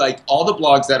basically like all the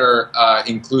blogs that are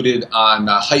included on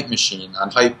Hype Machine, on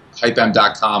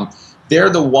hypem.com, they're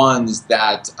the ones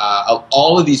that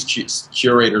all of these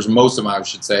curators, most of them, I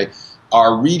should say,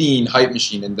 are reading Hype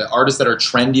Machine. And the artists that are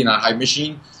trending on Hype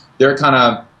Machine, they're kind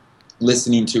of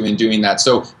listening to and doing that.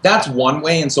 So that's one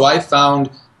way. And so I found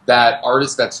that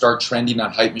artists that start trending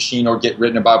on Hype Machine or get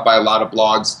written about by a lot of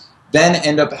blogs then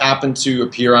happen to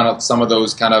appear on some of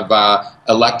those kind of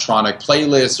electronic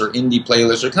playlists or indie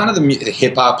playlists, or kind of the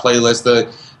hip-hop playlists,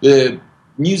 the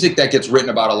music that gets written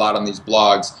about a lot on these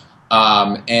blogs.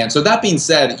 And so that being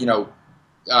said,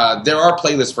 there are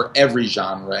playlists for every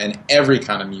genre and every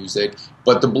kind of music,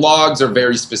 but the blogs are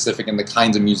very specific in the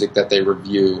kinds of music that they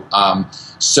review.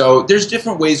 So there's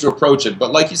different ways to approach it.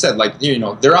 But like you said, like, you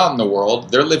know, they're out in the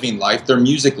world, they're living life, they're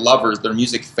music lovers, they're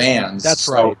music fans. That's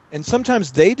right. And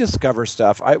sometimes they discover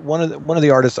stuff. One of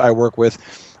the artists I work with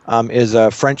is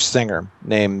a French singer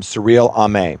named Cyril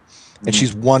Amé, and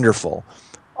she's wonderful.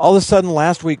 All of a sudden,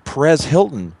 last week, Perez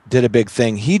Hilton did a big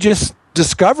thing. He just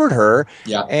discovered her,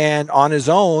 and on his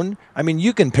own, I mean,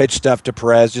 you can pitch stuff to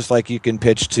Perez just like you can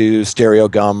pitch to Stereo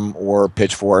Gum or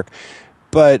Pitchfork,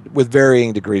 but with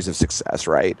varying degrees of success,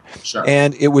 right? Sure.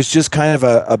 And it was just kind of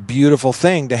a beautiful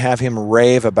thing to have him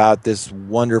rave about this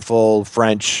wonderful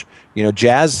French, you know,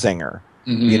 jazz singer,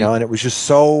 you know, and it was just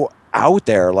so out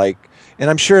there, like, and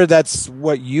I'm sure that's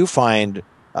what you find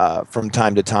from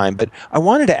time to time. But I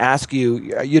wanted to ask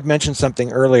you, you'd mentioned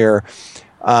something earlier.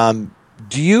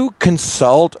 Do you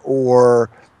consult or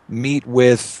meet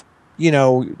with, you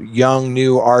know, young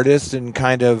new artists and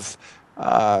kind of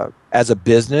as a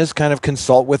business kind of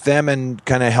consult with them and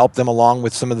kind of help them along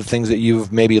with some of the things that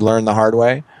you've maybe learned the hard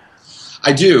way?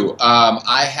 I do.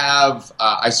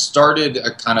 I started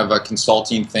a kind of a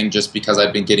consulting thing just because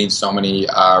I've been getting so many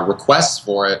requests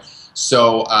for it.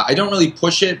 So I don't really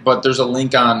push it, but there's a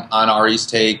link on Ari's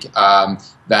Take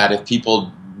that if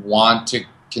people want to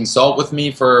consult with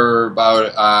me for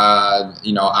about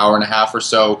hour and a half or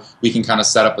so, we can kind of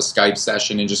set up a Skype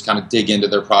session and just kind of dig into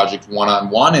their project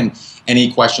one-on-one and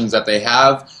any questions that they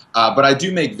have. But I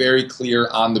do make very clear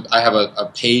I have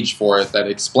a page for it that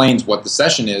explains what the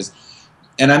session is.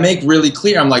 And I make really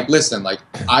clear, I'm like, listen, like,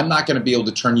 I'm not going to be able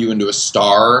to turn you into a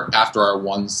star after our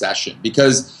one session,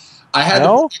 because I had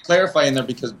to clarify in there,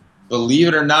 because believe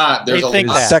it or not, there's maybe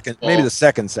the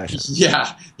second session.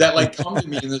 Yeah, that like come to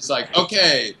me and it's like,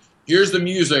 okay, here's the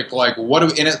music. Like, what do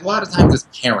we, and a lot of times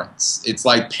it's parents. It's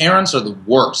like parents are the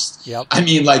worst. Yep. I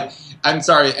mean, like, I'm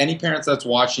sorry, any parents that's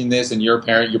watching this and you're a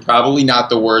parent, you're probably not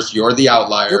the worst. You're the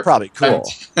outlier. You're probably cool.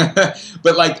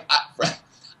 But like,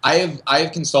 I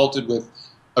have consulted with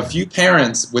a few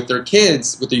parents with their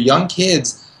kids, with their young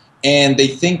kids, and they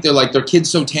think they're like, their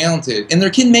kid's so talented, and their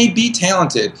kid may be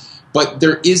talented, but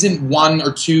there isn't one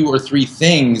or two or three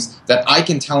things that I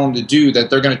can tell them to do that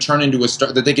they're going to turn into a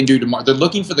star that they can do tomorrow. They're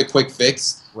looking for the quick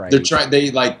fix. Right. Some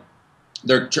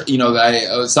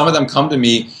of them come to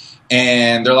me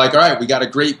and they're like, all right, we got a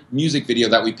great music video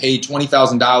that we paid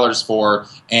 $20,000 for,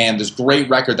 and this great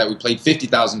record that we played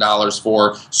 $50,000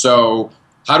 for. So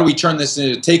how do we turn this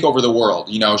into take over the world?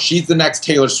 You know, she's the next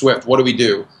Taylor Swift. What do we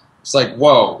do? It's like,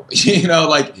 whoa, you know,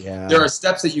 like there are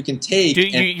steps that you can take.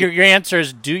 Your answer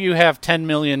is, do you have $10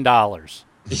 million?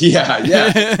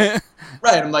 Yeah.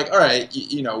 Right. I'm like, all right,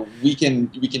 you know, we can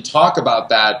talk about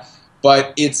that,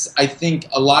 but I think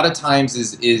a lot of times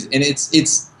and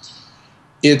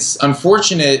it's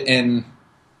unfortunate in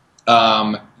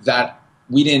that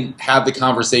we didn't have the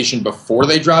conversation before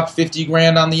they dropped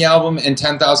 $50,000 on the album and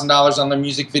 $10,000 on the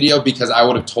music video, because I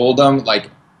would have told them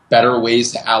like better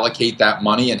ways to allocate that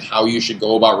money and how you should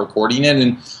go about recording it.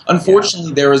 And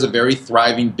unfortunately, there is a very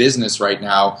thriving business right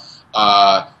now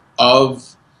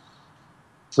of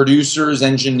producers,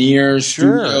 engineers,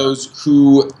 studios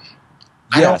who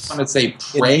I don't want to say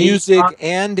pray in music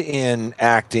and in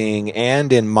acting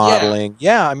and in modeling.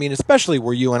 Yeah, I mean, especially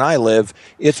where you and I live,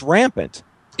 it's rampant.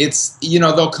 It's, you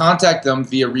know, they'll contact them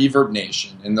via Reverb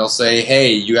Nation and they'll say,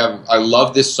 hey, I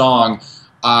love this song.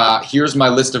 Here's my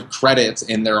list of credits,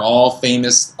 and they're all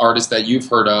famous artists that you've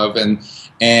heard of, and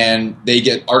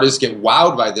artists get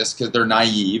wowed by this because they're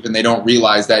naive and they don't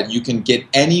realize that you can get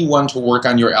anyone to work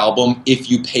on your album if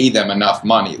you pay them enough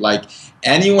money. Like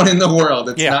anyone in the world,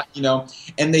 it's not, you know,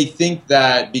 and they think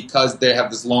that because they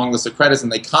have this long list of credits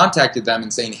and they contacted them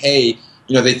and saying, hey,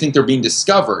 you know, they think they're being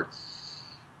discovered.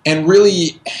 And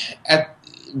really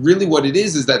what it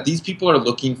is that these people are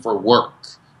looking for work.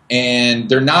 And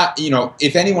they're not, you know,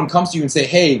 if anyone comes to you and say,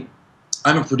 hey,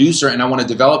 I'm a producer and I want to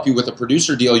develop you with a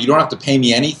producer deal, you don't have to pay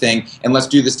me anything and let's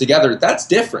do this together. That's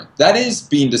different. That is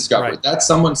being discovered. Right. That's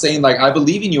someone saying, like, I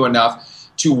believe in you enough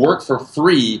to work for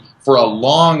free for a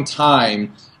long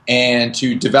time and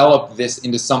to develop this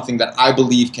into something that I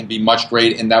believe can be much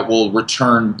great and that will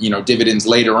return, you know, dividends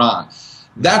later on.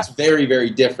 That's very, very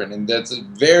different, and that's a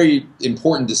very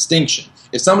important distinction.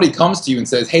 If somebody comes to you and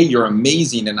says, hey, you're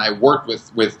amazing, and I worked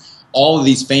with all of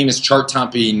these famous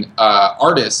chart-topping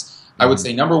artists, I would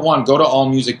say number one, go to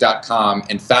allmusic.com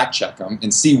and fact check them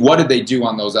and see what did they do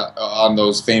on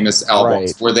those famous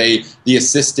albums. Right. Were they the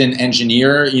assistant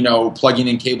engineer, plugging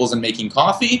in cables and making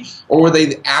coffee, or were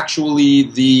they actually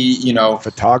the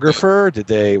photographer?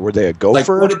 Were they a gopher? Like,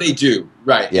 what did they do?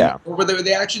 Right. Yeah. Or were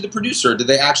they actually the producer? Did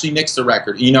they actually mix the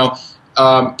record?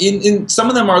 In some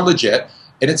of them are legit.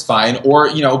 And it's fine, or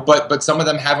but some of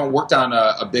them haven't worked on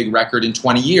a big record in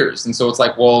 20 years, and so it's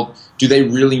like, well, do they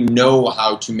really know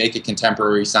how to make a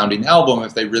contemporary sounding album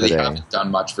if they really haven't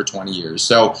done much for 20 years?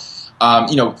 So,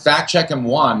 fact check them,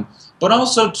 one, but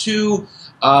also two,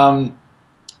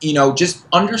 just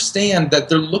understand that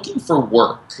they're looking for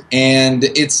work, and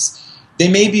they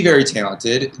may be very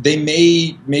talented, they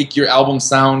may make your album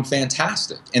sound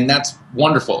fantastic, and that's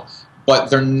wonderful.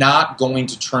 But they're not going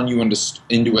to turn you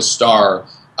into a star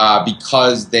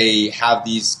because they have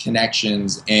these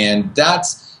connections, and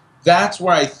that's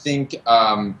where I think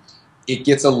it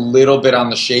gets a little bit on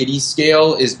the shady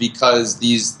scale, is because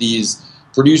these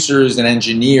producers and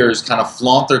engineers kind of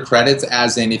flaunt their credits,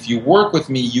 as in, if you work with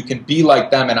me, you can be like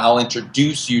them, and I'll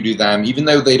introduce you to them. Even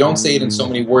though they don't say it in so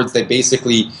many words, they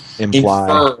basically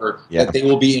infer that they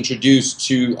will be introduced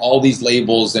to all these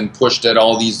labels and pushed at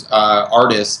all these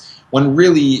artists, when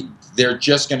really they're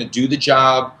just going to do the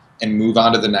job and move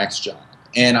on to the next job.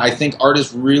 And I think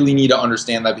artists really need to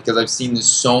understand that, because I've seen this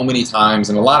so many times,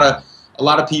 and a lot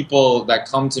of people that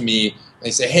come to me, they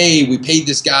say, hey, we paid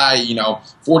this guy,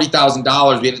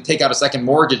 $40,000, we had to take out a second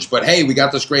mortgage, but hey, we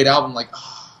got this great album. Like,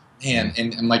 oh man,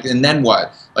 and I'm like, and then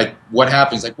what? Like, what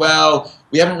happens? Like, well,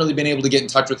 we haven't really been able to get in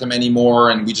touch with him anymore,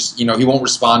 and we just, he won't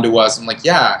respond to us. I'm like,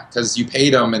 yeah, because you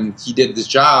paid him and he did this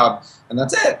job, and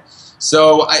that's it.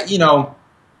 So I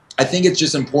think it's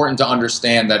just important to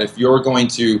understand that if you're going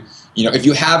to, if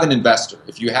you have an investor,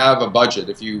 if you have a budget,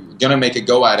 if you're going to make a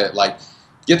go at it, like,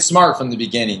 get smart from the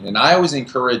beginning. And I always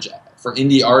encourage, for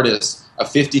indie artists, a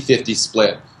 50-50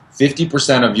 split.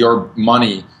 50% of your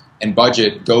money and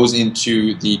budget goes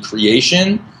into the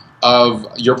creation of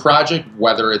your project,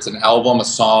 whether it's an album, a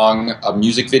song, a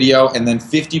music video, and then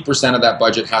 50% of that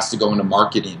budget has to go into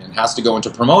marketing and has to go into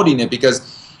promoting it,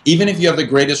 because even if you have the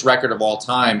greatest record of all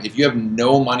time, if you have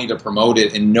no money to promote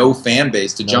it and no fan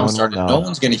base to jumpstart it, no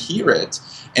one's going to hear it.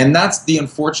 And that's the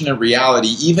unfortunate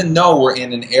reality, even though we're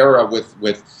in an era with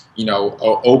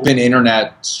open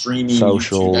internet streaming,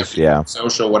 socials, YouTube,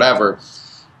 social, whatever.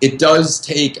 It does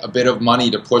take a bit of money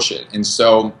to push it. And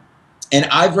so, and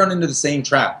I've run into the same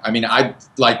trap. I mean,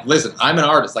 listen, I'm an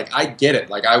artist. Like, I get it.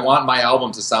 Like, I want my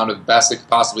album to sound the best it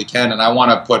possibly can, and I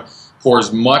want to pour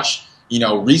as much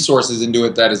resources into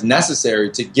it that is necessary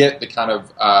to get the kind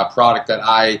of product that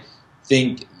I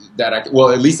think that at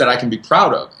least that I can be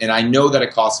proud of. And I know that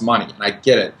it costs money, and I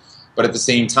get it. But at the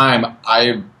same time,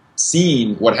 I've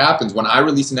seen what happens when I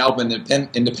release an album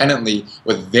independently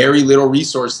with very little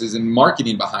resources and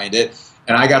marketing behind it,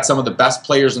 and I got some of the best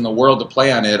players in the world to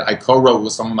play on it. I co-wrote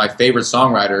with some of my favorite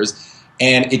songwriters,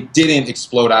 and it didn't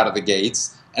explode out of the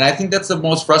gates. And I think that's the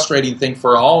most frustrating thing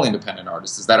for all independent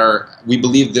artists, is that we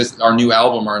believe our new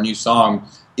album or our new song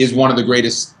is one of the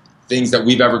greatest things that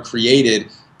we've ever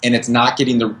created, and it's not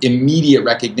getting the immediate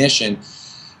recognition.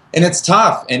 And it's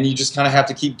tough, and you just kind of have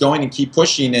to keep going and keep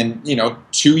pushing. And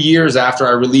 2 years after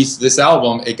I released this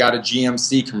album, it got a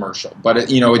GMC commercial, but it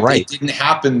didn't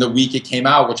happen the week it came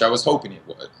out, which I was hoping it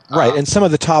would. Right, and some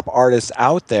of the top artists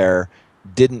out there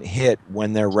didn't hit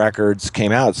when their records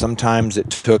came out. Sometimes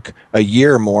it took a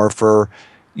year more for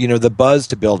the buzz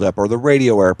to build up, or the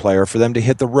radio airplay, or for them to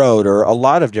hit the road, or a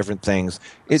lot of different things.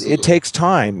 It takes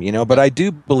time, but I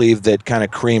do believe that kind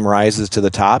of cream rises to the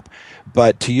top.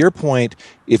 But to your point,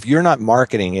 if you're not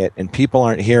marketing it and people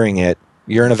aren't hearing it,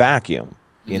 you're in a vacuum,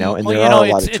 and there are a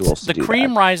lot of tools to do that. The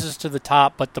cream rises to the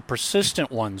top, but the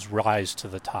persistent ones rise to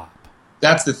the top.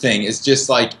 That's the thing. It's just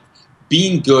like,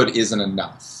 being good isn't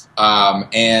enough.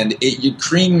 And your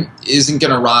cream isn't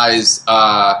going to rise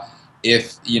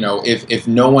if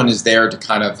no one is there to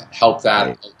kind of help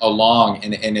that along,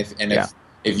 and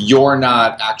if you're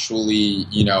not actually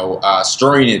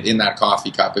stirring it in that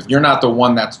coffee cup, if you're not the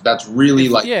one that's really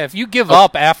if you give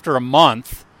up after a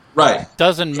month, right,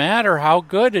 doesn't matter how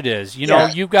good it is.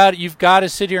 You've got to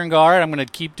sit here and go, all right, I'm going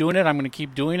to keep doing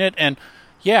it, and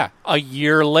a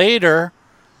year later,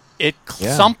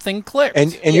 something clicks.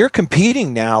 And you're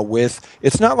competing now with,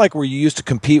 it's not like where you used to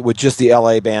compete with just the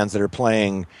LA bands that are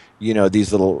playing,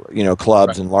 these little,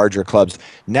 clubs and larger clubs.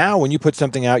 Now, when you put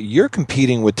something out, you're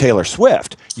competing with Taylor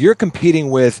Swift. You're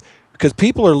competing with, because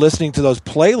people are listening to those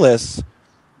playlists.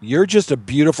 You're just a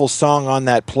beautiful song on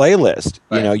that playlist.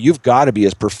 Right. You've got to be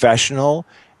as professional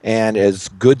and as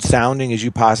good sounding as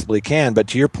you possibly can. But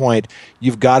to your point,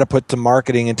 you've got to put some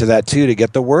marketing into that too to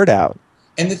get the word out.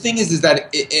 And the thing is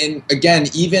that, and again,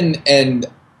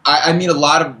 I meet a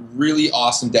lot of really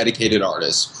awesome, dedicated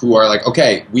artists who are like,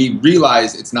 okay, we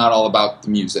realize it's not all about the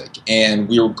music, and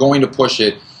we are going to push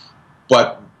it,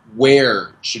 but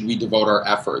where should we devote our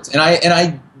efforts? And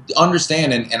I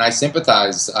understand and I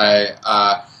sympathize,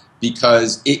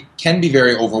 because it can be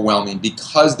very overwhelming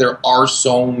because there are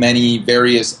so many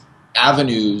various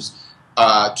avenues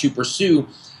to pursue,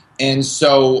 and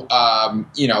so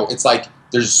it's like,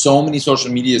 there's so many social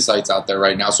media sites out there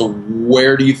right now. So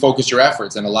where do you focus your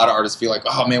efforts? And a lot of artists feel like,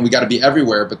 oh man, we got to be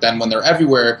everywhere. But then when they're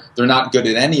everywhere, they're not good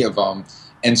at any of them.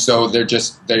 And so they're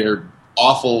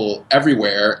awful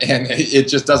everywhere, and it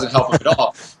just doesn't help them at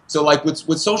all. So like with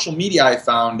social media, I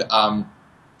found, at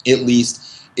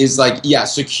least, is like, yeah,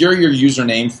 secure your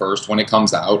username first when it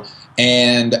comes out.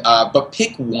 And, but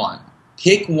pick one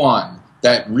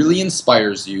that really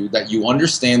inspires you, that you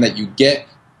understand, that you get,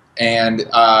 and,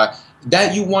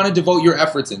 that you want to devote your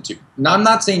efforts into. Now, I'm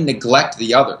not saying neglect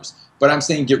the others, but I'm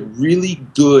saying get really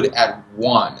good at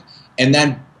one. And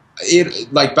then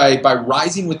by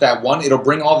rising with that one, it'll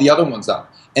bring all the other ones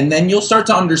up. And then you'll start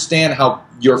to understand how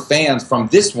your fans from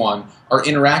this one are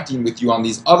interacting with you on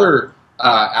these other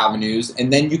avenues,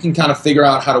 and then you can kind of figure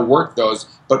out how to work those.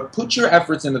 But put your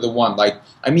efforts into the one. Like,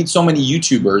 I meet so many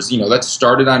YouTubers, that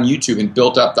started on YouTube and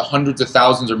built up the hundreds of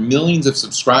thousands or millions of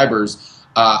subscribers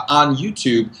on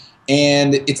YouTube.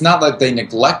 And it's not like they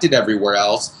neglected everywhere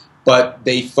else, but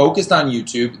they focused on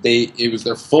YouTube. It was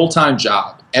their full-time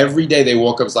job. Every day they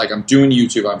woke up, it's like, I'm doing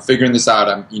YouTube, I'm figuring this out,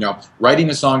 I'm writing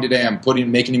a song today, I'm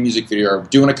making a music video, or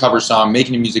doing a cover song,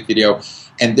 making a music video,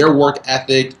 and their work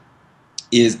ethic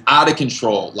is out of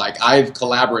control. Like, I've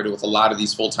collaborated with a lot of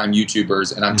these full-time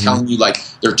YouTubers, and I'm telling you, like,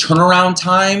 their turnaround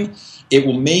time, it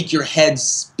will make your head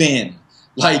spin.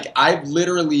 Like, I've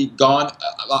literally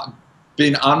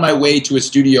been on my way to a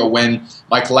studio when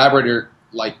my collaborator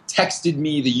texted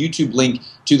me the YouTube link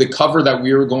to the cover that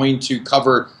we were going to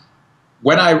cover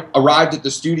when I arrived at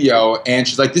the studio, and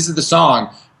she's like, this is the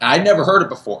song. And I'd never heard it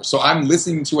before, so I'm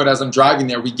listening to it as I'm driving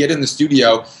there. We get in the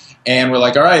studio, and we're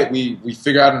like, all right, we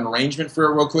figure out an arrangement for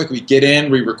it real quick. We get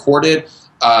in, we record it.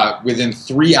 Within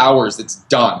 3 hours, it's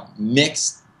done.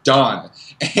 Mixed, done.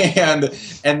 And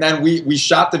then we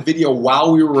shot the video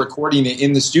while we were recording it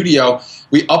in the studio.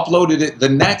 We uploaded it the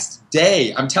next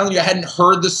day. I'm telling you, I hadn't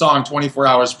heard the song 24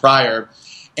 hours prior.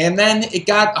 And then it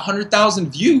got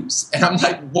 100,000 views. And I'm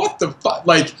like, what the fuck?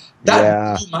 Like,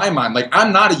 that blew my mind. Like,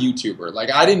 I'm not a YouTuber.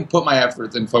 Like, I didn't put my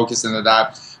efforts and focus into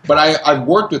that. But I've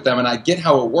worked with them, and I get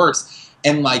how it works.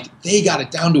 And, like, they got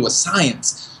it down to a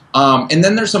science. And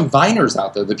then there's some Viners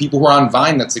out there, the people who are on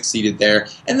Vine that succeeded there.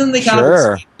 And then they kind of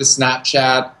the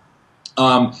Snapchat.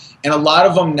 And a lot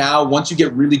of them now, once you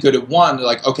get really good at one, they're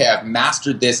like, okay, I've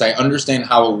mastered this. I understand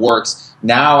how it works.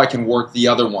 Now I can work the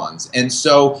other ones. And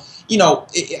so,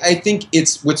 I think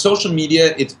it's with social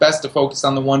media, it's best to focus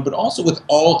on the one, but also with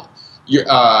all your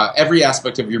every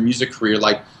aspect of your music career.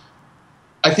 Like,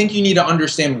 I think you need to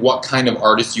understand what kind of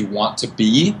artist you want to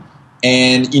be.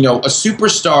 And, a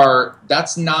superstar,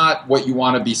 that's not what you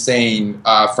want to be saying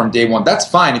from day one. That's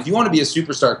fine. If you want to be a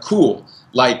superstar, cool.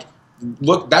 Like,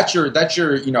 look, that's your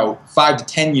 5 to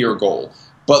 10 year goal.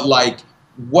 But, like,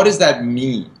 what does that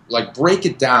mean? Like, break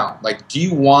it down. Like, do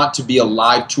you want to be a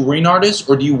live touring artist,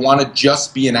 or do you want to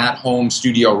just be an at-home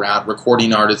studio rat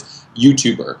recording artist,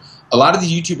 YouTuber? A lot of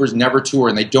these YouTubers never tour,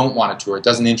 and they don't want to tour. It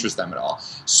doesn't interest them at all.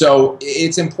 So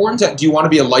it's important do you want to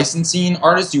be a licensing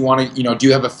artist? Do you want to, do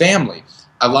you have a family?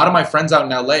 A lot of my friends out in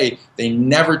LA, they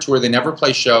never tour, they never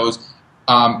play shows,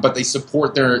 but they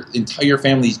support their entire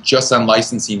families just on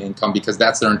licensing income because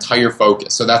that's their entire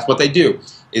focus. So that's what they do,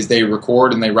 is they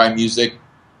record and they write music,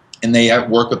 and they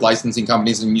work with licensing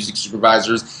companies and music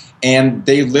supervisors, and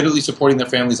they literally supporting their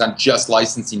families on just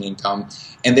licensing income,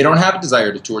 and they don't have a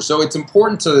desire to tour. So it's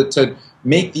important to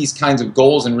make these kinds of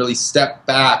goals and really step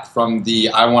back from the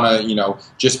I want to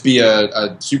just be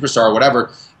a superstar or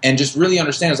whatever, and just really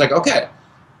understand it's like, okay,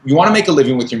 you want to make a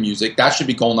living with your music, that should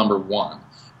be goal number one.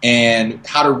 And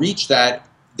how to reach that,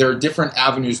 there are different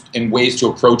avenues and ways to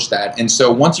approach that. And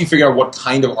so once you figure out what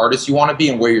kind of artist you want to be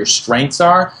and where your strengths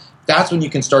are, that's when you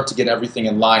can start to get everything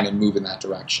in line and move in that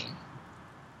direction.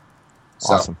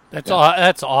 Awesome. That's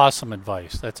awesome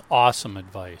advice. That's awesome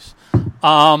advice.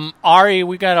 Ari,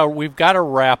 we've got to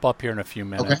wrap up here in a few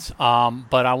minutes. Okay.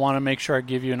 But I want to make sure I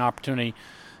give you an opportunity.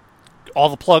 All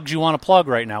the plugs you want to plug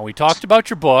right now. We talked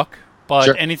about your book, but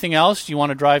sure. Anything else? Do you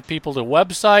want to drive people to a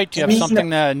website? Do you have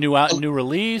something that new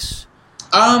release?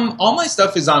 All my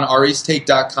stuff is on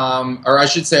aristake.com, or I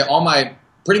should say all my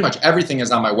pretty much everything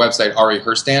is on my website,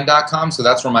 ariherstand.com. So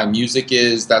that's where my music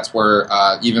is. That's where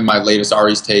even my latest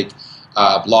Ari's Take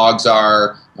blogs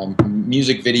are,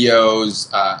 music videos,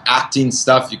 acting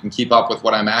stuff. You can keep up with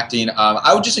what I'm acting.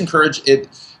 I would just encourage it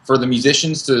for the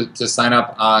musicians to sign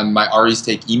up on my Ari's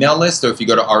Take email list. So if you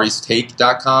go to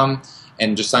aristake.com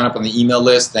and just sign up on the email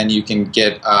list, then you can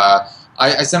get,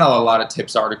 I send out a lot of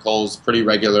tips articles pretty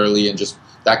regularly and just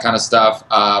that kind of stuff.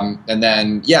 And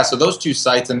then, yeah, so those two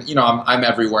sites, and, you know, I'm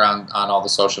everywhere on all the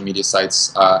social media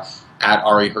sites, at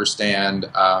Ari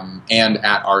Herstand, and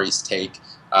at Ari's Take.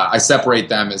 I separate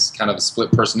them as kind of a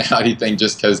split personality thing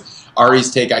just because Ari's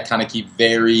Take I kind of keep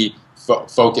very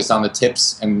focused on the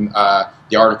tips and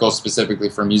the articles specifically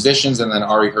for musicians, and then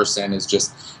Ari Herstand is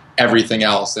just everything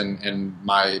else and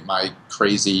my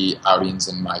crazy outings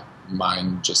and my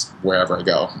mind just wherever I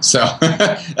go. So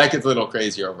that gets a little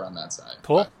crazier over on that side.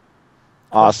 Cool. But,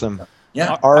 Awesome.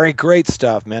 Yeah. Ari, great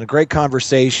stuff, man. Great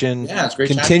conversation. Yeah, it's great.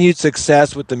 Continued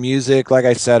success with the music. Like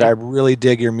I said, I really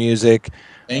dig your music.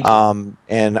 Thank you.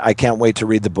 And I can't wait to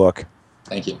read the book.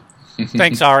 Thank you.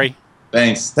 Thanks, Ari.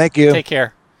 Thanks. Thank you. Take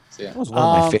care. See ya. That was one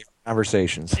of my favorite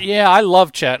conversations. Yeah, I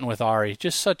love chatting with Ari.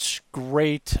 Just such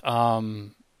great,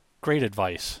 great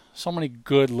advice. So many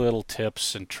good little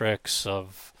tips and tricks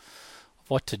of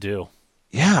what to do.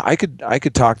 Yeah, I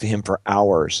could talk to him for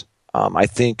hours. I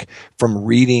think from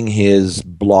reading his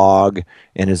blog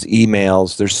and his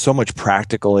emails, there's so much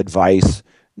practical advice,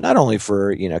 not only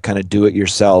for, you know, kind of do it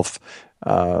yourself,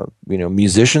 you know,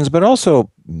 musicians, but also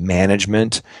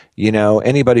management, you know,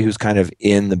 anybody who's kind of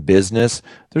in the business.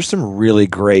 There's some really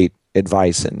great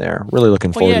advice in there. Really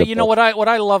looking forward to it. Yeah, you know what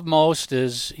I love most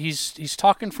is he's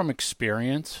talking from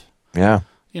experience. Yeah.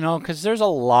 You know, because there's a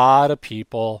lot of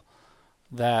people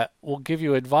that will give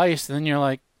you advice, and then you're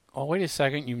like, oh, wait a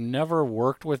second, you've never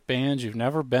worked with bands, you've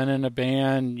never been in a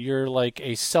band, you're like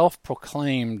a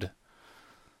self-proclaimed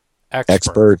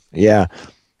expert. Yeah.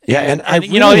 Yeah, and I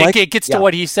you know, really it gets to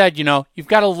what he said, you know, you've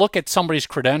got to look at somebody's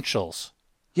credentials.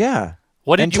 Yeah.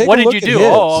 What did you do?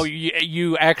 Oh,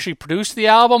 you actually produced the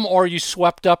album, or you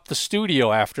swept up the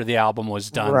studio after the album was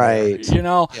done? Right. You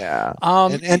know? Yeah.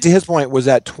 And to his point, was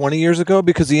that 20 years ago?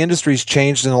 Because the industry's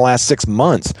changed in the last 6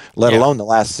 months, let alone the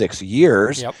last 6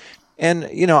 years. Yep. And,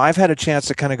 you know, I've had a chance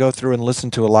to kind of go through and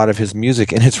listen to a lot of his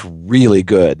music, and it's really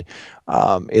good.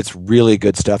 It's really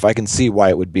good stuff. I can see why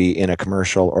it would be in a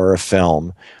commercial or a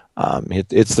film.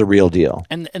 It's the real deal.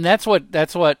 And that's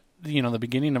what you know, the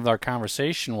beginning of our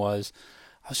conversation was.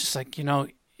 I was just like, you know,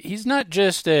 he's not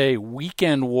just a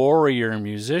weekend warrior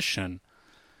musician.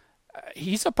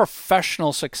 He's a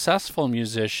professional, successful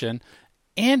musician,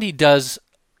 and he does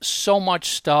so much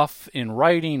stuff in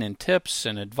writing and tips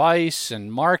and advice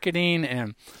and marketing,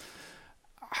 and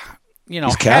you know,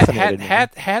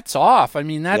 hats off. I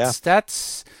mean, that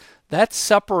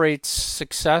separates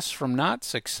success from not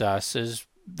success, is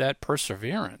that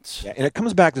perseverance. Yeah, and it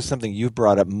comes back to something you've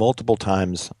brought up multiple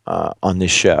times on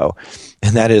this show,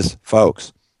 and that is,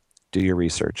 folks, do your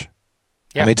research.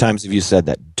 Yeah. How many times have you said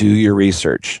that? Do your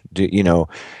research. You know,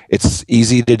 it's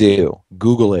easy to do.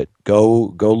 Google it.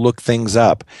 Go look things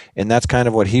up. And that's kind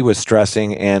of what he was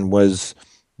stressing and was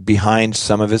behind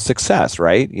some of his success,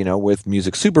 right? You know, with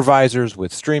music supervisors,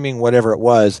 with streaming, whatever it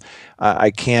was.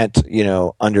 I can't, you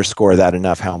know, underscore that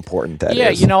enough, how important that is.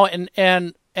 Yeah, you know,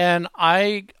 and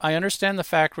I understand the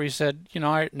fact where he said, you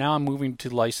know, now I'm moving to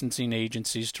licensing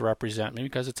agencies to represent me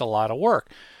because it's a lot of work.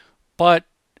 But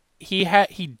he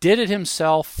did it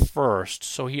himself first,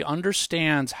 so he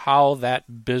understands how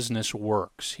that business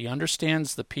works. He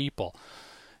understands the people.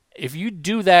 If you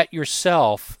do that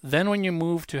yourself, then when you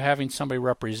move to having somebody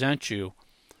represent you,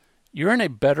 you're in a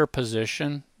better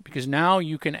position because now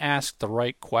you can ask the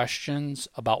right questions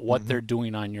about what they're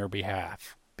doing on your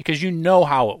behalf. Because you know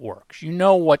how it works. You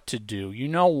know what to do. You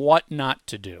know what not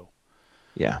to do.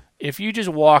 Yeah. If you just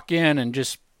walk in and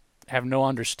just have no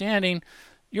understanding,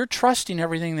 you're trusting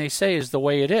everything they say is the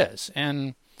way it is.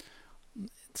 And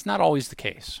it's not always the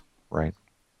case. Right.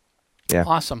 Yeah.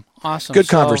 Awesome. Good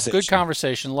conversation. Good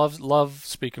conversation. Love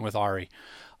speaking with Ari.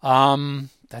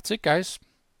 That's it, guys.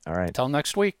 All right. Until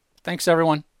next week. Thanks,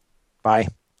 everyone. Bye.